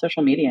checking out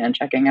social media and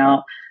checking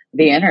out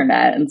the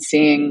internet and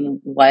seeing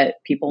what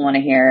people want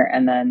to hear,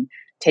 and then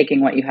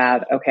taking what you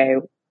have. Okay,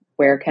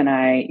 where can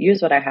I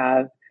use what I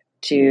have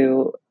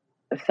to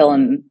fill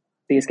in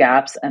these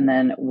gaps, and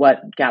then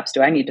what gaps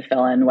do I need to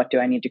fill in? What do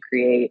I need to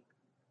create?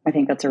 I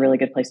think that's a really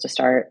good place to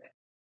start.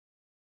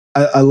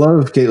 I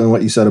love, Caitlin,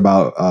 what you said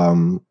about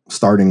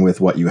starting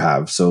with what you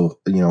have. So,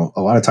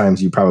 a lot of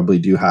times you probably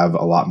do have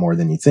a lot more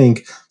than you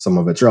think. Some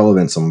of it's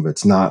relevant, some of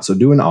it's not. So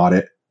do an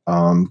audit.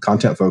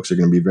 Content folks are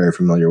going to be very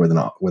familiar with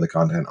a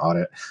content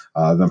audit.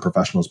 Event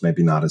professionals,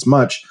 maybe not as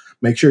much.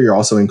 Make sure you're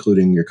also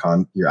including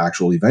your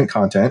actual event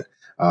content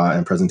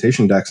and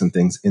presentation decks and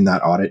things in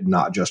that audit,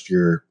 not just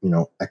your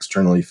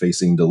externally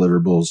facing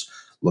deliverables.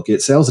 Look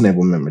at sales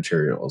enablement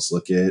materials.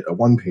 Look at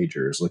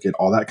one-pagers. Look at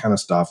all that kind of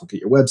stuff. Look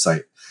at your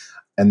website.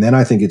 And then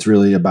I think it's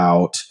really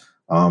about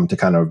to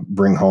kind of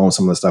bring home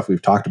some of the stuff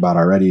we've talked about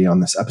already on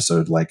this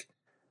episode, like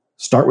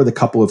start with a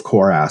couple of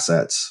core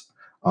assets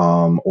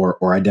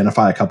or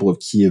identify a couple of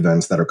key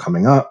events that are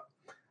coming up.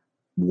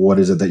 What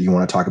is it that you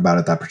want to talk about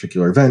at that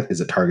particular event?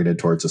 Is it targeted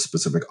towards a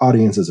specific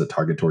audience? Is it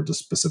targeted towards a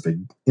specific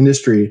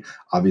industry?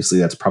 Obviously,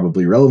 that's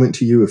probably relevant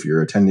to you if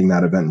you're attending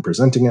that event and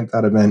presenting at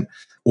that event,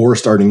 or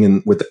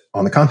starting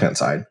on the content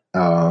side.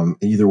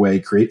 Either way,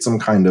 create some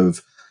kind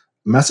of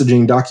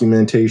messaging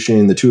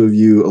documentation. The two of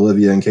you,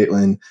 Olivia and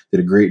Caitlin, did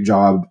a great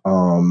job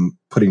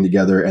putting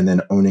together and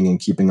then owning and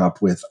keeping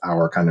up with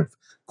our kind of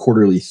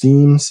quarterly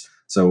themes.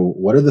 So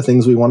what are the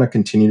things we want to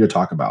continue to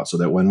talk about so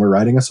that when we're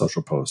writing a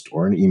social post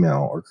or an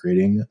email or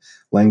creating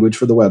language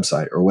for the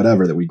website or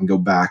whatever, that we can go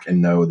back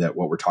and know that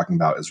what we're talking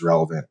about is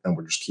relevant and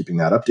we're just keeping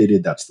that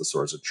updated. That's the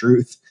source of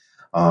truth.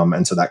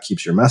 And so that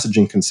keeps your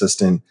messaging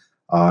consistent.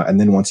 And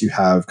then once you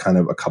have kind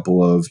of a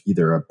couple of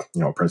either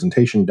a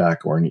presentation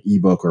deck or an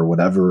ebook or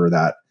whatever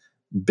that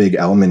big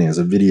element is,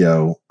 a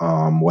video,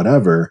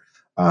 whatever,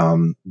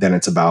 then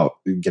it's about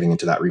getting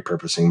into that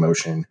repurposing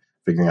motion,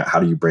 figuring out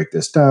how do you break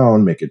this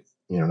down, make it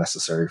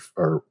necessary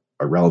or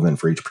relevant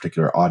for each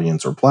particular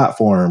audience or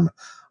platform.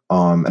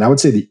 And I would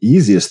say the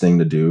easiest thing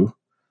to do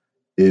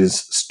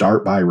is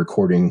start by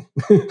recording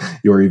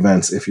your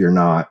events if you're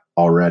not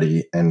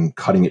already, and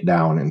cutting it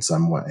down in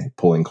some way,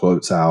 pulling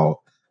quotes out,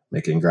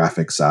 making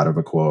graphics out of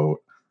a quote,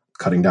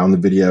 cutting down the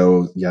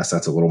video. Yes,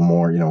 that's a little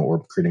more,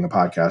 or creating a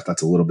podcast,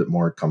 that's a little bit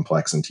more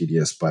complex and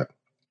tedious, but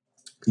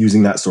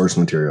using that source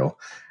material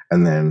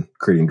and then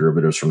creating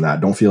derivatives from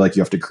that. Don't feel like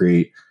you have to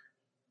create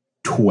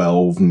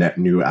 12 net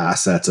new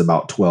assets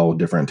about 12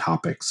 different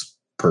topics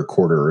per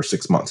quarter or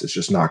 6 months. It's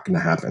just not going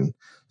to happen.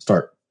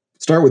 Start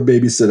with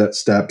baby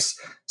steps,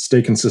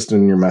 stay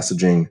consistent in your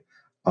messaging,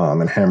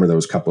 and hammer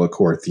those couple of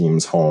core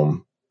themes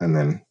home. And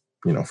then,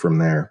 from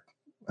there,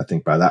 I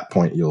think by that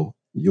point, you'll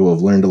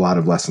have learned a lot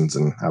of lessons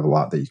and have a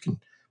lot that you can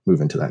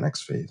move into that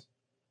next phase.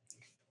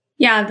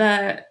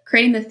 Yeah,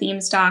 creating the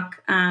theme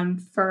stock I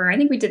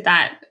think we did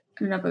that,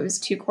 I don't know if it was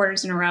 2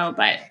 quarters in a row,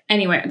 but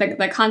anyway,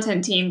 the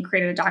content team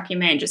created a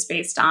document just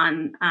based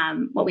on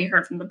what we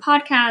heard from the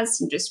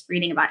podcast and just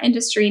reading about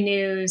industry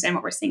news and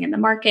what we're seeing in the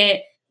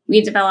market. We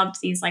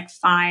developed these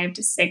 5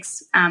 to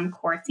 6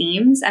 core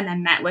themes and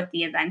then met with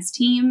the events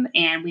team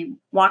and we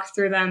walked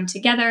through them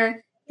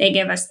together. They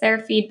gave us their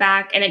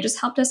feedback and it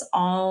just helped us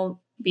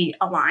all be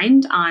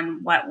aligned on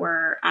what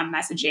we're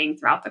messaging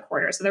throughout the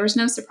quarter. So there was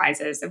no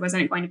surprises. It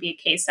wasn't going to be a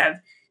case of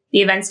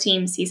the events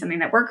team see something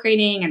that we're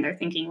creating and they're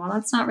thinking, well,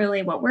 that's not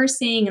really what we're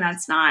seeing and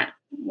that's not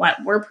what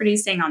we're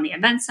producing on the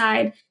event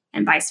side,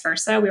 and vice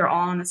versa. We were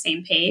all on the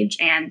same page.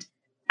 And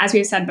as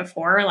we've said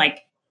before,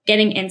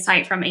 getting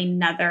insight from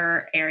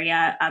another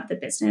area of the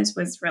business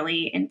was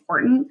really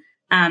important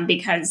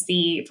because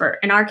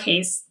in our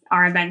case,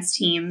 our events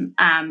team,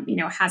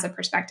 has a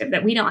perspective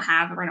that we don't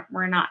have.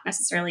 We're not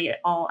necessarily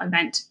all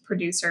event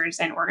producers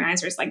and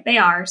organizers like they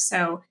are.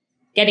 So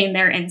getting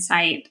their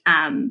insight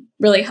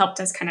really helped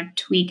us kind of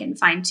tweak and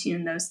fine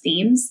tune those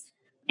themes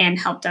and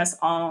helped us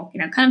all,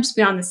 kind of just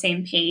be on the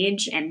same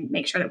page and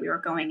make sure that we were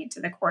going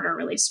into the quarter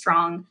really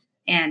strong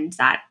and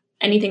that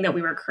anything that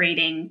we were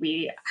creating,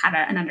 we had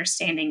an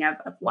understanding of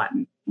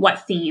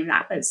what theme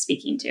that was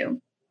speaking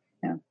to.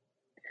 Yeah.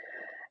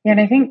 And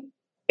I think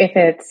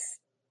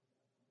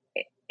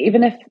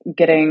even if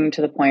getting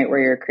to the point where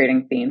you're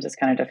creating themes is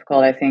kind of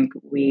difficult, I think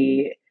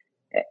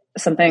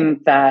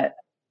something that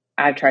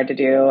I've tried to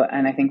do,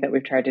 and I think that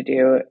we've tried to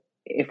do,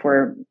 if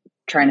we're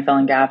trying to fill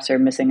in gaps or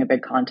missing a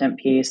big content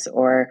piece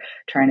or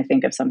trying to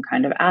think of some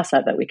kind of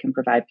asset that we can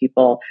provide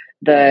people,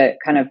 the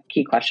kind of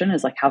key question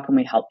is how can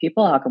we help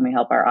people? How can we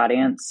help our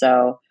audience?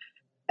 So,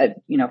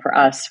 for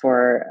us,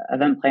 for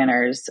event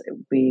planners,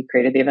 we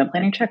created the event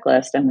planning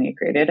checklist and we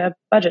created a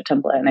budget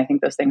template. And I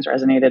think those things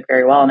resonated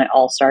very well. And it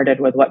all started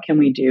with what can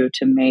we do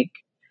to make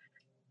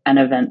an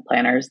event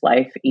planner's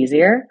life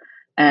easier?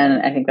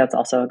 And I think that's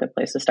also a good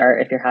place to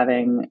start if you're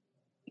having,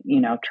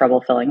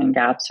 trouble filling in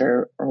gaps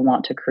or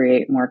want to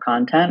create more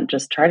content.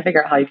 Just try to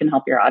figure out how you can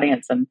help your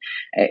audience. And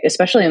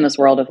especially in this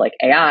world of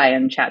AI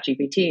and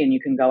ChatGPT, and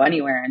you can go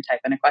anywhere and type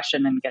in a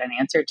question and get an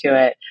answer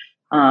to it.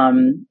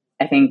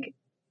 I think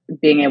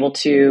being able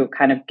to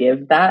kind of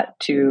give that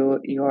to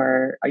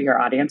your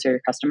audience or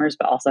your customers,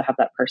 but also have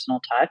that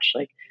personal touch,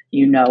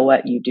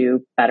 what you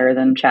do better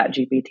than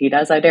ChatGPT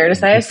does, I dare to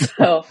say.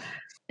 So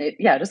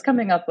just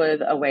coming up with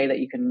a way that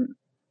you can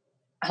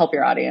help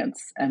your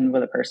audience and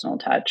with a personal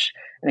touch,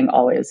 I think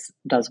always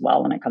does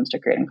well when it comes to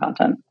creating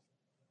content.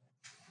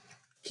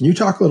 Can you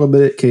talk a little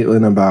bit,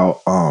 Caitlin,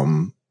 about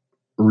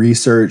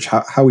research,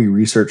 how we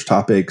research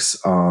topics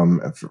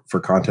for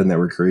content that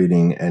we're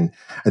creating? And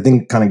I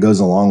think kind of goes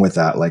along with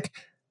that, like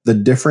the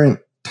different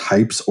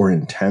types or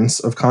intents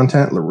of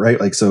content, right?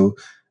 Like, so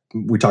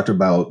we talked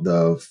about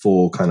the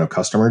full kind of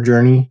customer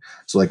journey.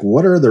 So like,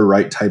 what are the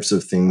right types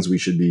of things we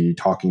should be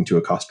talking to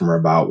a customer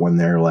about when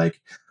they're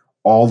like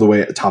all the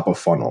way at the top of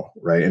funnel,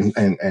 right?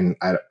 And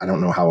I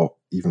don't know how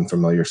even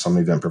familiar some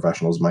event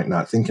professionals might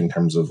not think in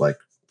terms of like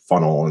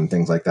funnel and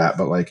things like that,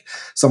 but like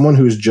someone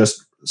who's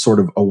just sort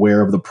of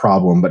aware of the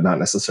problem, but not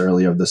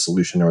necessarily of the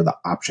solution or the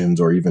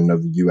options or even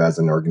of you as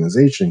an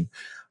organization.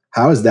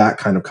 How is that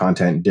kind of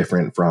content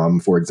different from,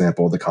 for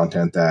example, the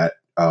content that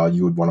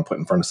you would want to put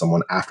in front of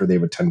someone after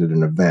they've attended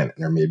an event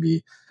and they're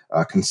maybe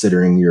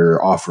considering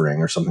your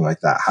offering or something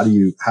like that? How do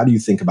you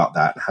think about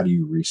that? How do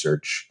you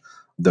research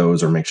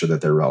those or make sure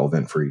that they're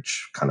relevant for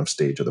each kind of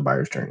stage of the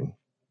buyer's journey?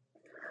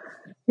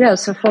 Yeah,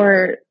 so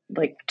for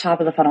like top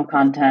of the funnel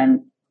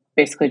content,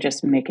 basically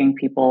just making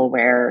people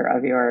aware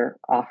of your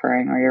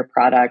offering or your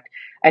product.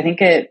 I think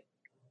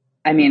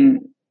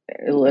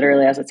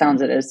literally as it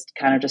sounds, it is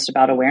kind of just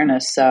about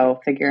awareness. So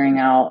figuring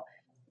out,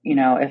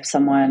 if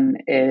someone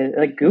is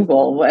like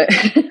Google, what,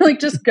 like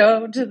just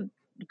go to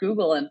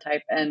Google and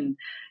type in,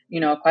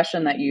 a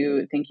question that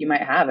you think you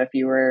might have if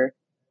you were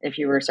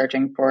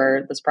searching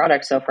for this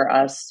product. So for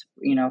us,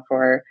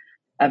 for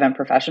event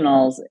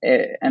professionals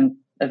and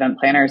event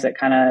planners, it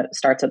kind of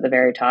starts at the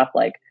very top,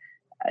 like,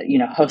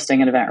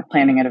 hosting an event or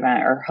planning an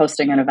event or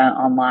hosting an event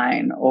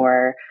online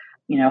or,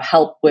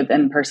 help with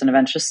in-person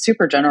events, just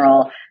super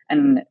general,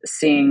 and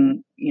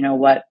seeing,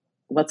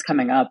 what's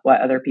coming up, what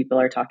other people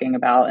are talking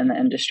about in the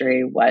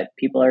industry, what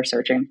people are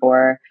searching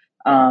for.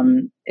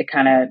 It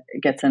kind of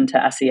gets into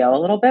SEO a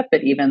little bit,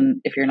 but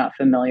even if you're not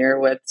familiar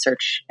with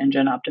search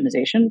engine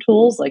optimization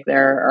tools, like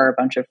there are a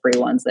bunch of free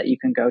ones that you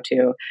can go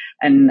to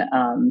and,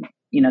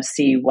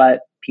 see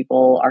what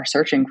people are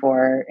searching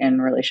for in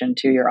relation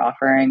to your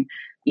offering.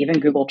 Even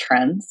Google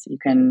Trends, you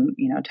can,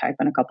 type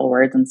in a couple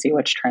words and see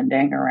what's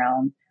trending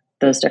around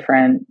those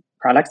different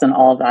products. And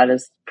all of that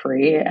is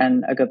free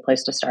and a good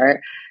place to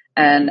start.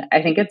 And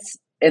I think it's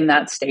in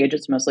that stage,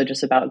 it's mostly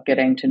just about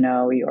getting to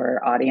know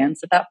your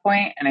audience at that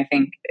point. And I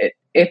think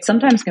it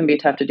sometimes can be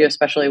tough to do,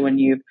 especially when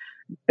you've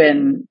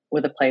been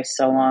with a place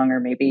so long, or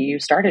maybe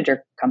you started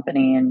your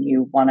company and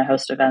you want to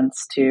host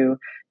events to,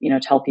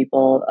 tell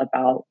people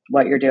about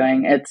what you're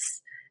doing.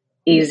 It's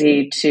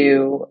easy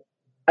to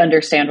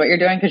understand what you're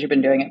doing because you've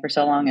been doing it for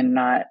so long, and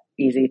not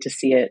easy to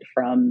see it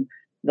from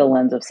the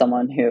lens of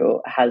someone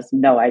who has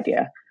no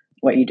idea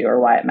what you do or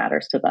why it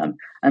matters to them.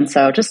 And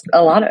so just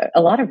a lot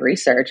of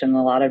research and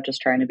a lot of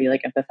just trying to be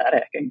like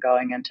empathetic and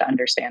going into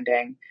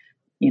understanding,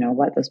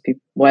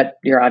 what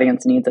your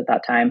audience needs at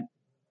that time.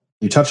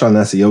 You touched on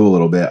SEO a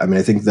little bit. I mean,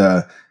 I think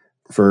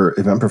for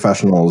event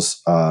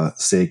professionals'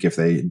 sake, if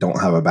they don't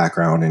have a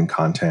background in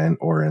content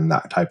or in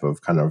that type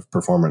of kind of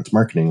performance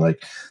marketing,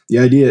 like the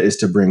idea is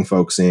to bring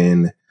folks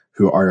in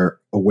who are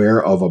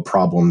aware of a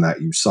problem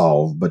that you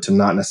solve, but to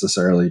not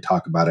necessarily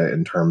talk about it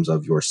in terms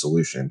of your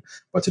solution,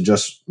 but to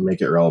just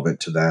make it relevant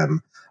to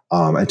them,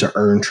 and to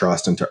earn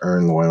trust and to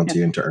earn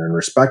loyalty and to earn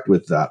respect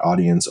with that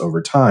audience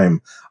over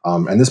time.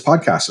 And this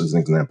podcast is an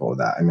example of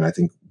that. I mean, I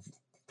think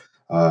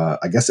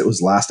I guess it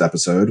was last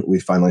episode, we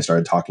finally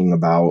started talking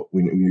about,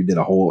 we did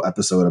a whole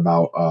episode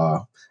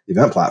about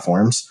event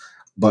platforms.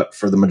 But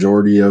for the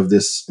majority of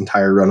this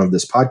entire run of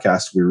this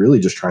podcast, we're really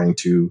just trying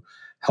to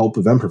help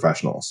event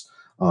professionals.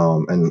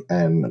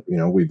 And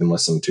we've been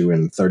listened to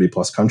in 30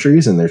 plus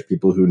countries, and there's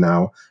people who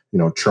now,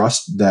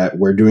 trust that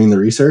we're doing the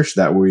research,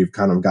 that we've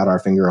kind of got our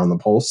finger on the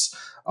pulse,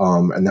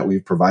 and that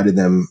we've provided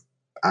them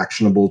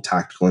actionable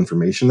tactical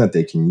information that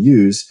they can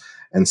use.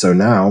 And so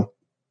now,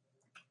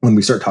 when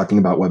we start talking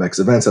about WebEx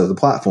Events as a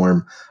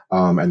platform,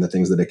 and the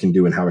things that it can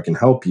do and how it can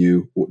help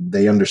you,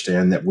 they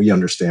understand that we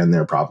understand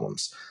their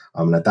problems.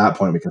 And at that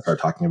point, we can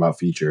start talking about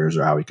features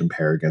or how we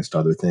compare against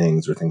other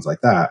things or things like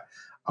that.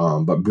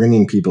 But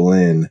bringing people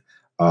in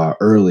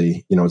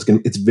early,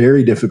 it's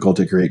very difficult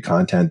to create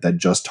content that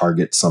just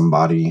targets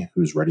somebody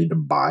who's ready to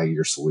buy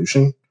your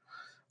solution.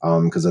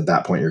 Because at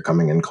that point, you're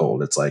coming in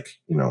cold. It's like,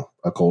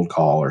 a cold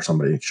call or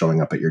somebody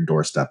showing up at your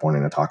doorstep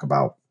wanting to talk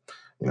about,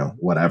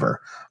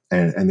 whatever.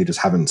 And they just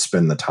haven't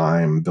spent the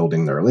time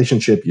building their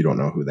relationship. You don't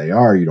know who they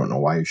are. You don't know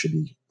why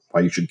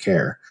you should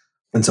care.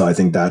 And so I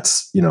think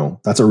that's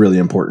a really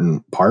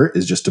important part,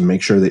 is just to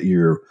make sure that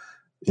you're,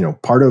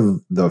 part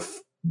of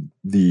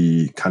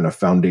the kind of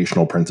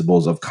foundational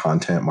principles of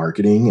content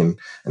marketing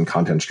and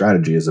content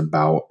strategy is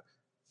about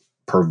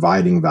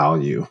providing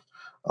value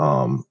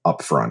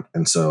up front.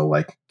 And so,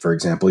 like, for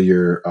example,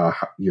 your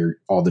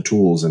all the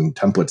tools and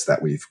templates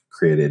that we've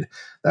created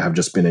that have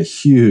just been a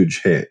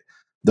huge hit.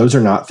 Those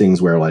are not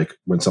things where, like,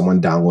 when someone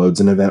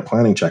downloads an event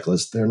planning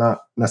checklist, they're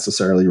not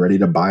necessarily ready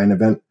to buy an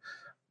event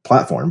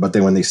platform. But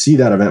then when they see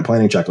that event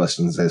planning checklist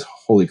and says,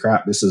 holy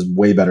crap, this is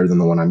way better than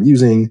the one I'm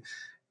using.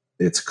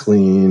 It's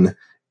clean.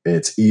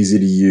 It's easy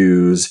to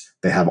use.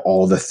 They have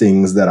all the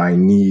things that I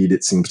need.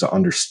 It seems to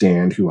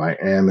understand who I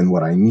am and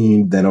what I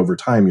need. Then over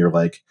time, you're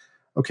like,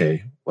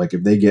 okay, like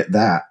if they get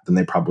that, then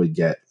they probably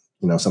get,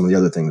 some of the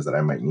other things that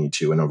I might need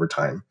to. And over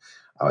time,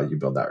 you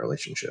build that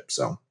relationship.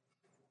 So,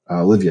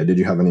 Olivia, did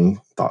you have any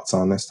thoughts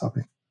on this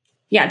topic?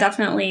 Yeah,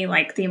 definitely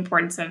like the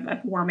importance of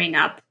warming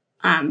up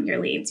your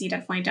leads. You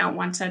definitely don't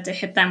want to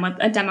hit them with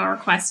a demo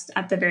request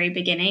at the very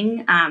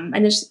beginning.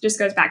 And this just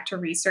goes back to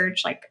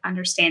research, like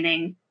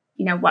understanding,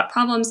 what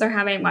problems they're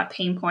having, what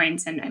pain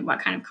points, and what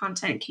kind of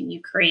content can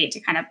you create to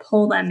kind of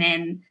pull them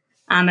in.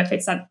 If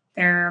it's that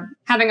they're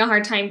having a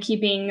hard time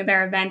keeping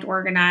their event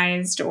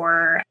organized,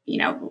 or,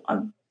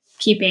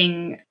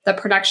 keeping the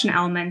production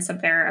elements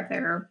of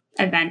their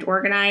event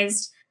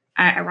organized,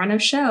 a run of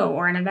show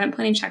or an event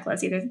planning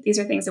checklist. These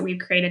are things that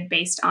we've created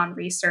based on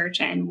research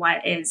and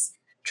what is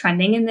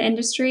trending in the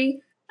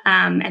industry.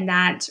 And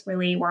that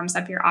really warms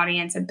up your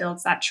audience and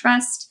builds that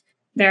trust.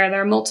 There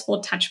are multiple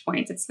touch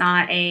points. It's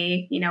not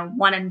a,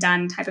 one and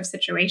done type of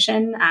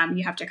situation.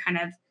 You have to kind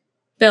of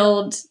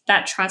build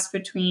that trust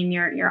between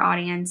your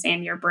audience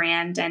and your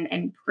brand,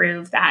 and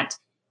prove that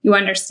you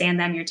understand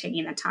them. You're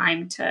taking the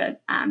time to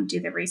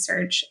do the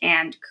research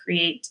and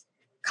create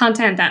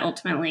content that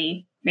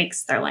ultimately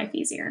makes their life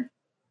easier.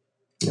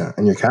 Yeah.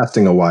 And you're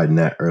casting a wide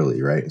net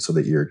early, right? So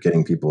that you're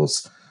getting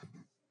people's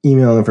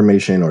email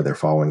information, or they're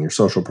following your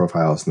social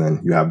profiles. And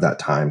then you have that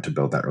time to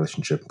build that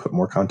relationship and put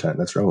more content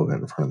that's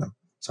relevant in front of them.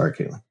 Sorry,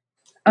 Caitlin.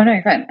 Oh, no,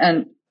 you're fine.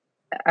 And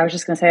I was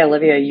just going to say,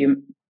 Olivia,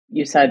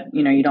 you said,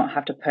 you don't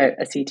have to put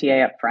a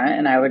CTA up front.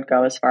 And I would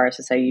go as far as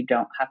to say you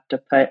don't have to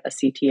put a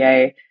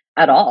CTA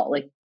at all.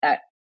 Like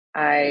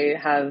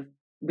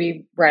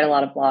we write a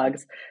lot of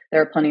blogs. There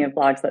are plenty of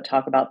blogs that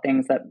talk about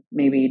things that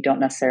maybe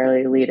don't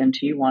necessarily lead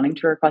into you wanting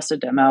to request a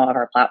demo of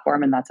our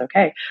platform, and that's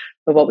okay.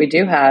 But what we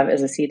do have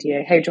is a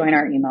CTA, hey, join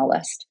our email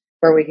list,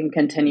 where we can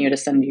continue to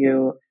send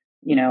you,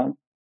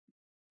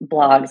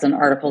 blogs and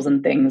articles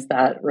and things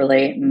that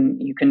relate,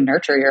 and you can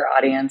nurture your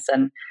audience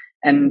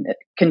and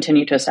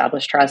continue to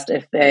establish trust.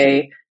 If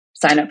they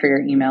sign up for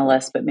your email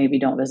list, but maybe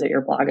don't visit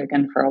your blog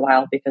again for a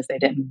while because they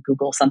didn't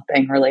Google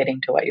something relating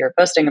to what you're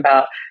posting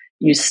about,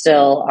 you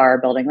still are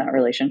building that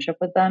relationship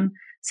with them.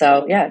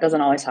 So yeah, it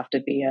doesn't always have to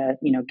be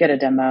get a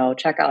demo,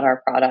 check out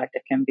our product.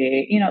 It can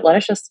be, let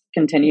us just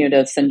continue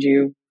to send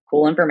you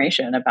cool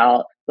information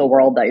about the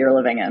world that you're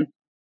living in.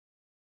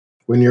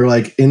 When you're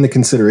like in the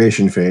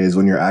consideration phase,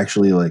 when you're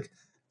actually like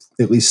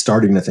at least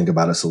starting to think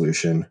about a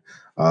solution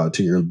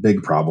to your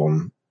big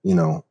problem,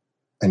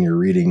 and you're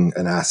reading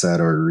an asset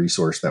or a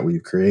resource that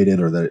we've created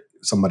or that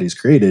somebody's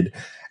created,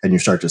 and you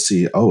start to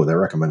see, oh, they're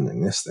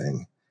recommending this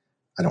thing.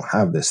 I don't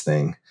have this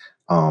thing.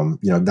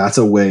 That's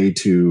a way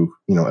to,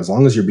 as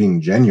long as you're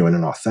being genuine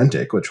and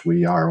authentic, which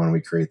we are when we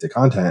create the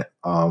content,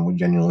 we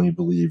genuinely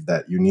believe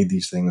that you need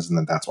these things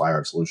and that's why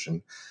our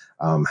solution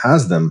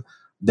has them.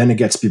 Then it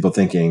gets people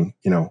thinking,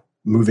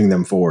 moving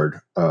them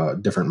forward,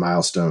 different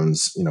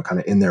milestones, kind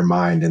of in their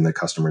mind in the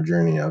customer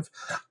journey of,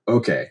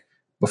 okay,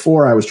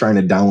 before I was trying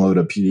to download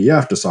a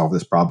PDF to solve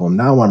this problem.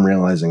 Now I'm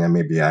realizing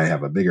maybe I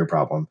have a bigger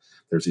problem.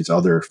 There's these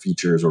other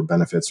features or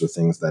benefits or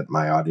things that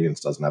my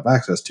audience doesn't have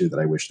access to that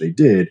I wish they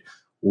did.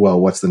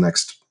 Well, what's the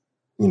next,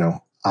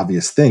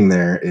 obvious thing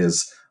there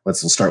is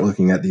let's start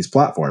looking at these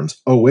platforms.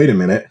 Oh, wait a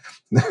minute.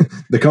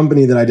 The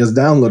company that I just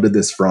downloaded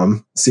this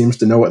from seems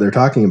to know what they're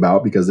talking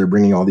about because they're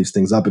bringing all these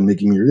things up and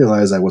making me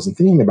realize I wasn't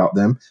thinking about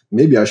them.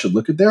 Maybe I should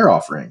look at their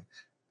offering.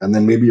 And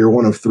then maybe you're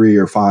one of 3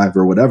 or 5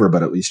 or whatever,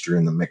 but at least you're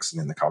in the mix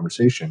and in the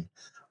conversation.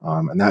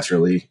 And that's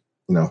really,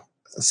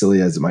 as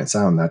silly as it might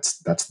sound, that's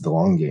the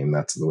long game.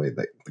 That's the way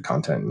that the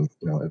content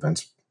and,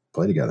 events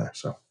play together.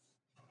 So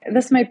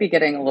this might be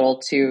getting a little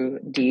too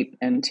deep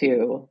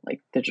into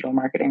like digital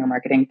marketing or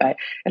marketing, but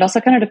it also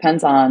kind of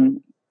depends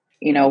on,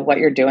 what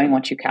you're doing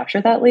once you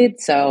capture that lead.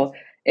 So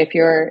if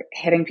you're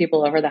hitting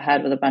people over the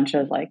head with a bunch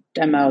of like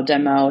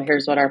demo,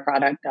 here's what our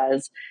product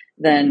does,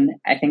 then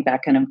I think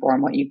that can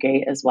inform what you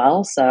gate as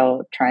well.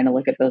 So trying to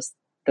look at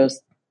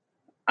those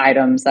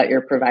items that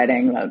you're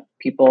providing that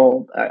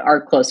people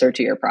are closer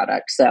to your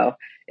product. So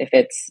if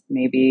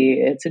maybe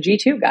it's a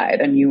G2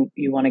 guide and you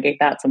want to gate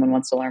that, someone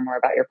wants to learn more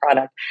about your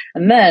product.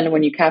 And then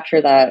when you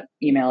capture that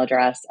email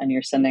address and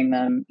you're sending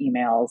them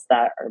emails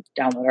that are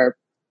download our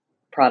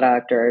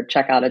product or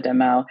check out a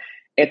demo,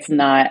 it's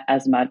not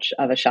as much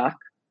of a shock.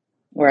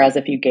 Whereas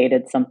if you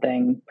gated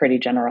something pretty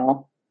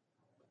general.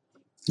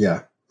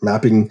 Yeah.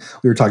 Mapping,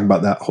 we were talking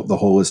about that, the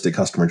holistic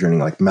customer journey,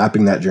 like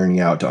mapping that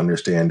journey out to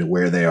understand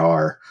where they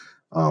are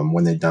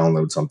when they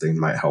download something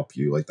might help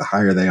you. Like the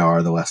higher they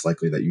are, the less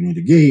likely that you need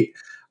a gate.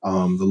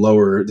 The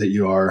lower that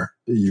you are,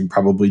 you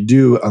probably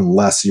do,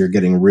 unless you're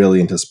getting really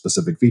into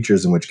specific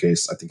features, in which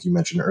case, I think you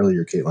mentioned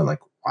earlier, Caitlin, like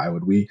why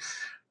would we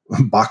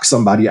box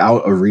somebody out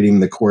of reading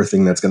the core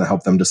thing that's going to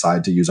help them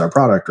decide to use our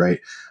product, right?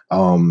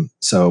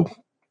 So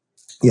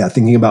yeah,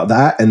 thinking about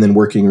that and then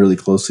working really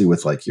closely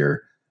with like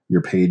your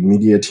paid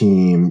media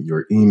team,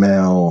 your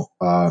email,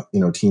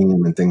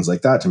 team and things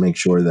like that to make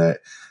sure that,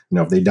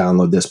 if they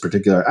download this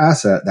particular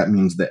asset, that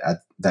means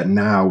that that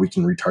now we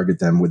can retarget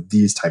them with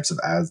these types of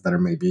ads that are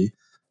maybe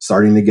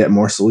starting to get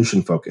more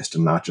solution focused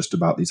and not just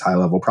about these high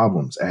level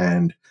problems.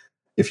 And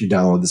if you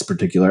download this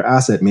particular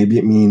asset, maybe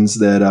it means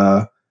that,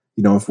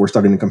 if we're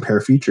starting to compare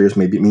features,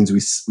 maybe it means we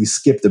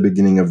skip the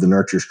beginning of the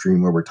nurture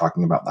stream where we're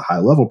talking about the high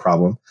level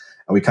problem,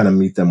 and we kind of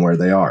meet them where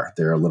they are.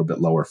 They're a little bit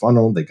lower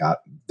funnel. They got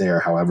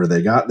there however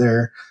they got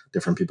there.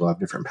 Different people have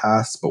different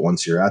paths. But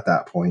once you're at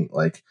that point,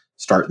 like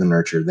start the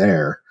nurture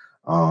there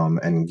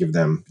and give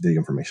them the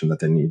information that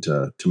they need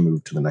to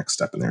move to the next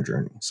step in their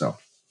journey. So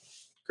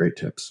great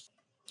tips.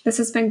 This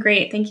has been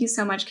great. Thank you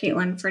so much,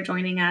 Caitlin, for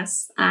joining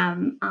us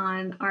on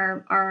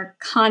our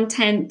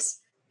content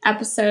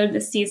episode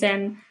this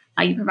season.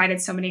 You provided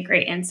so many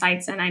great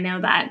insights, and I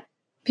know that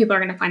people are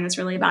going to find this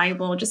really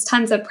valuable. Just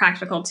tons of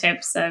practical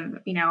tips of,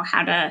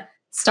 how to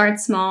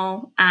start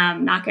small,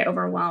 not get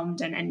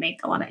overwhelmed, and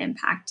make a lot of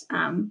impact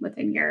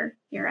within your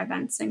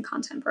events and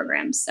content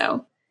programs.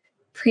 So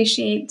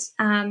appreciate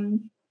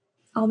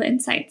all the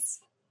insights.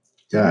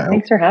 Yeah.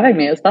 Thanks for having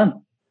me. It was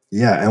fun.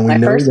 Yeah. And we my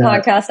know first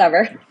that, podcast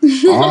ever.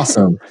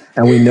 Awesome.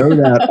 And we know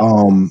that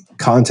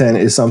content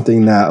is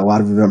something that a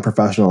lot of event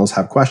professionals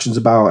have questions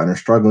about and are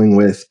struggling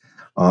with.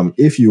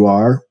 If you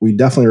are, we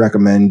definitely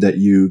recommend that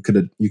you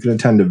could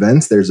attend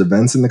events. There's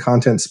events in the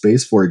content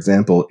space. For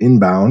example,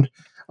 Inbound,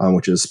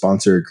 which is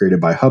sponsored,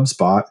 created by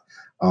HubSpot,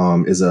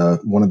 is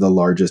one of the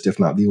largest, if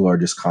not the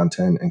largest,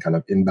 content and kind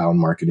of inbound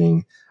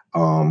marketing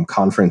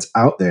conference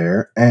out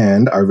there.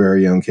 And our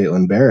very own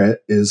Caitlin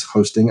Barrett is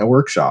hosting a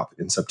workshop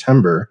in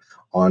September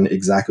on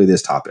exactly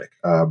this topic,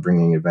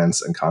 bringing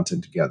events and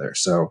content together.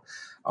 So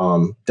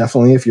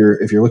definitely, if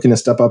you're looking to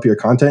step up your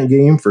content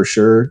game, for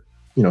sure,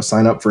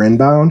 sign up for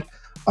Inbound.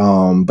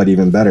 But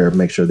even better,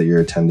 make sure that you're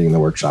attending the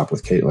workshop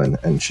with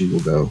Caitlin, and she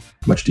will go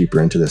much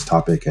deeper into this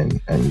topic, and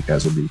you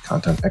guys will be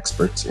content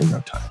experts in no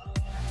time.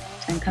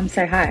 And come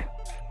say hi.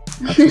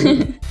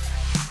 Absolutely.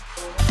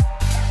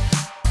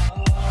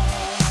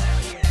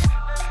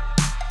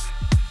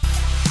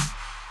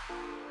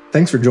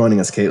 Thanks for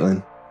joining us,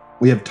 Caitlin.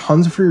 We have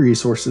tons of free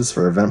resources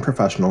for event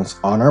professionals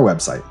on our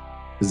website.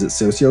 Visit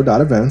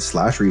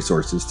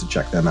socio.events/resources to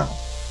check them out.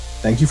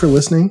 Thank you for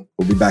listening.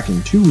 We'll be back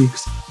in 2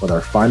 weeks with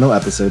our final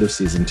episode of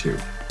Season 2.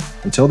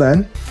 Until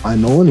then,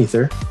 I'm Nolan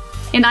Ether.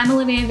 And I'm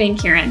Olivia Van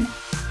Kuren.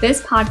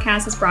 This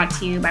podcast is brought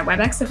to you by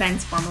WebEx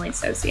Events, formerly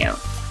Socio.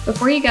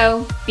 Before you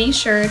go, be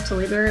sure to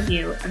leave a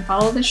review and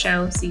follow the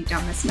show so you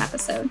don't miss an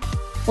episode.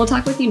 We'll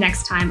talk with you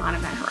next time on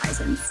Event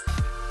Horizons.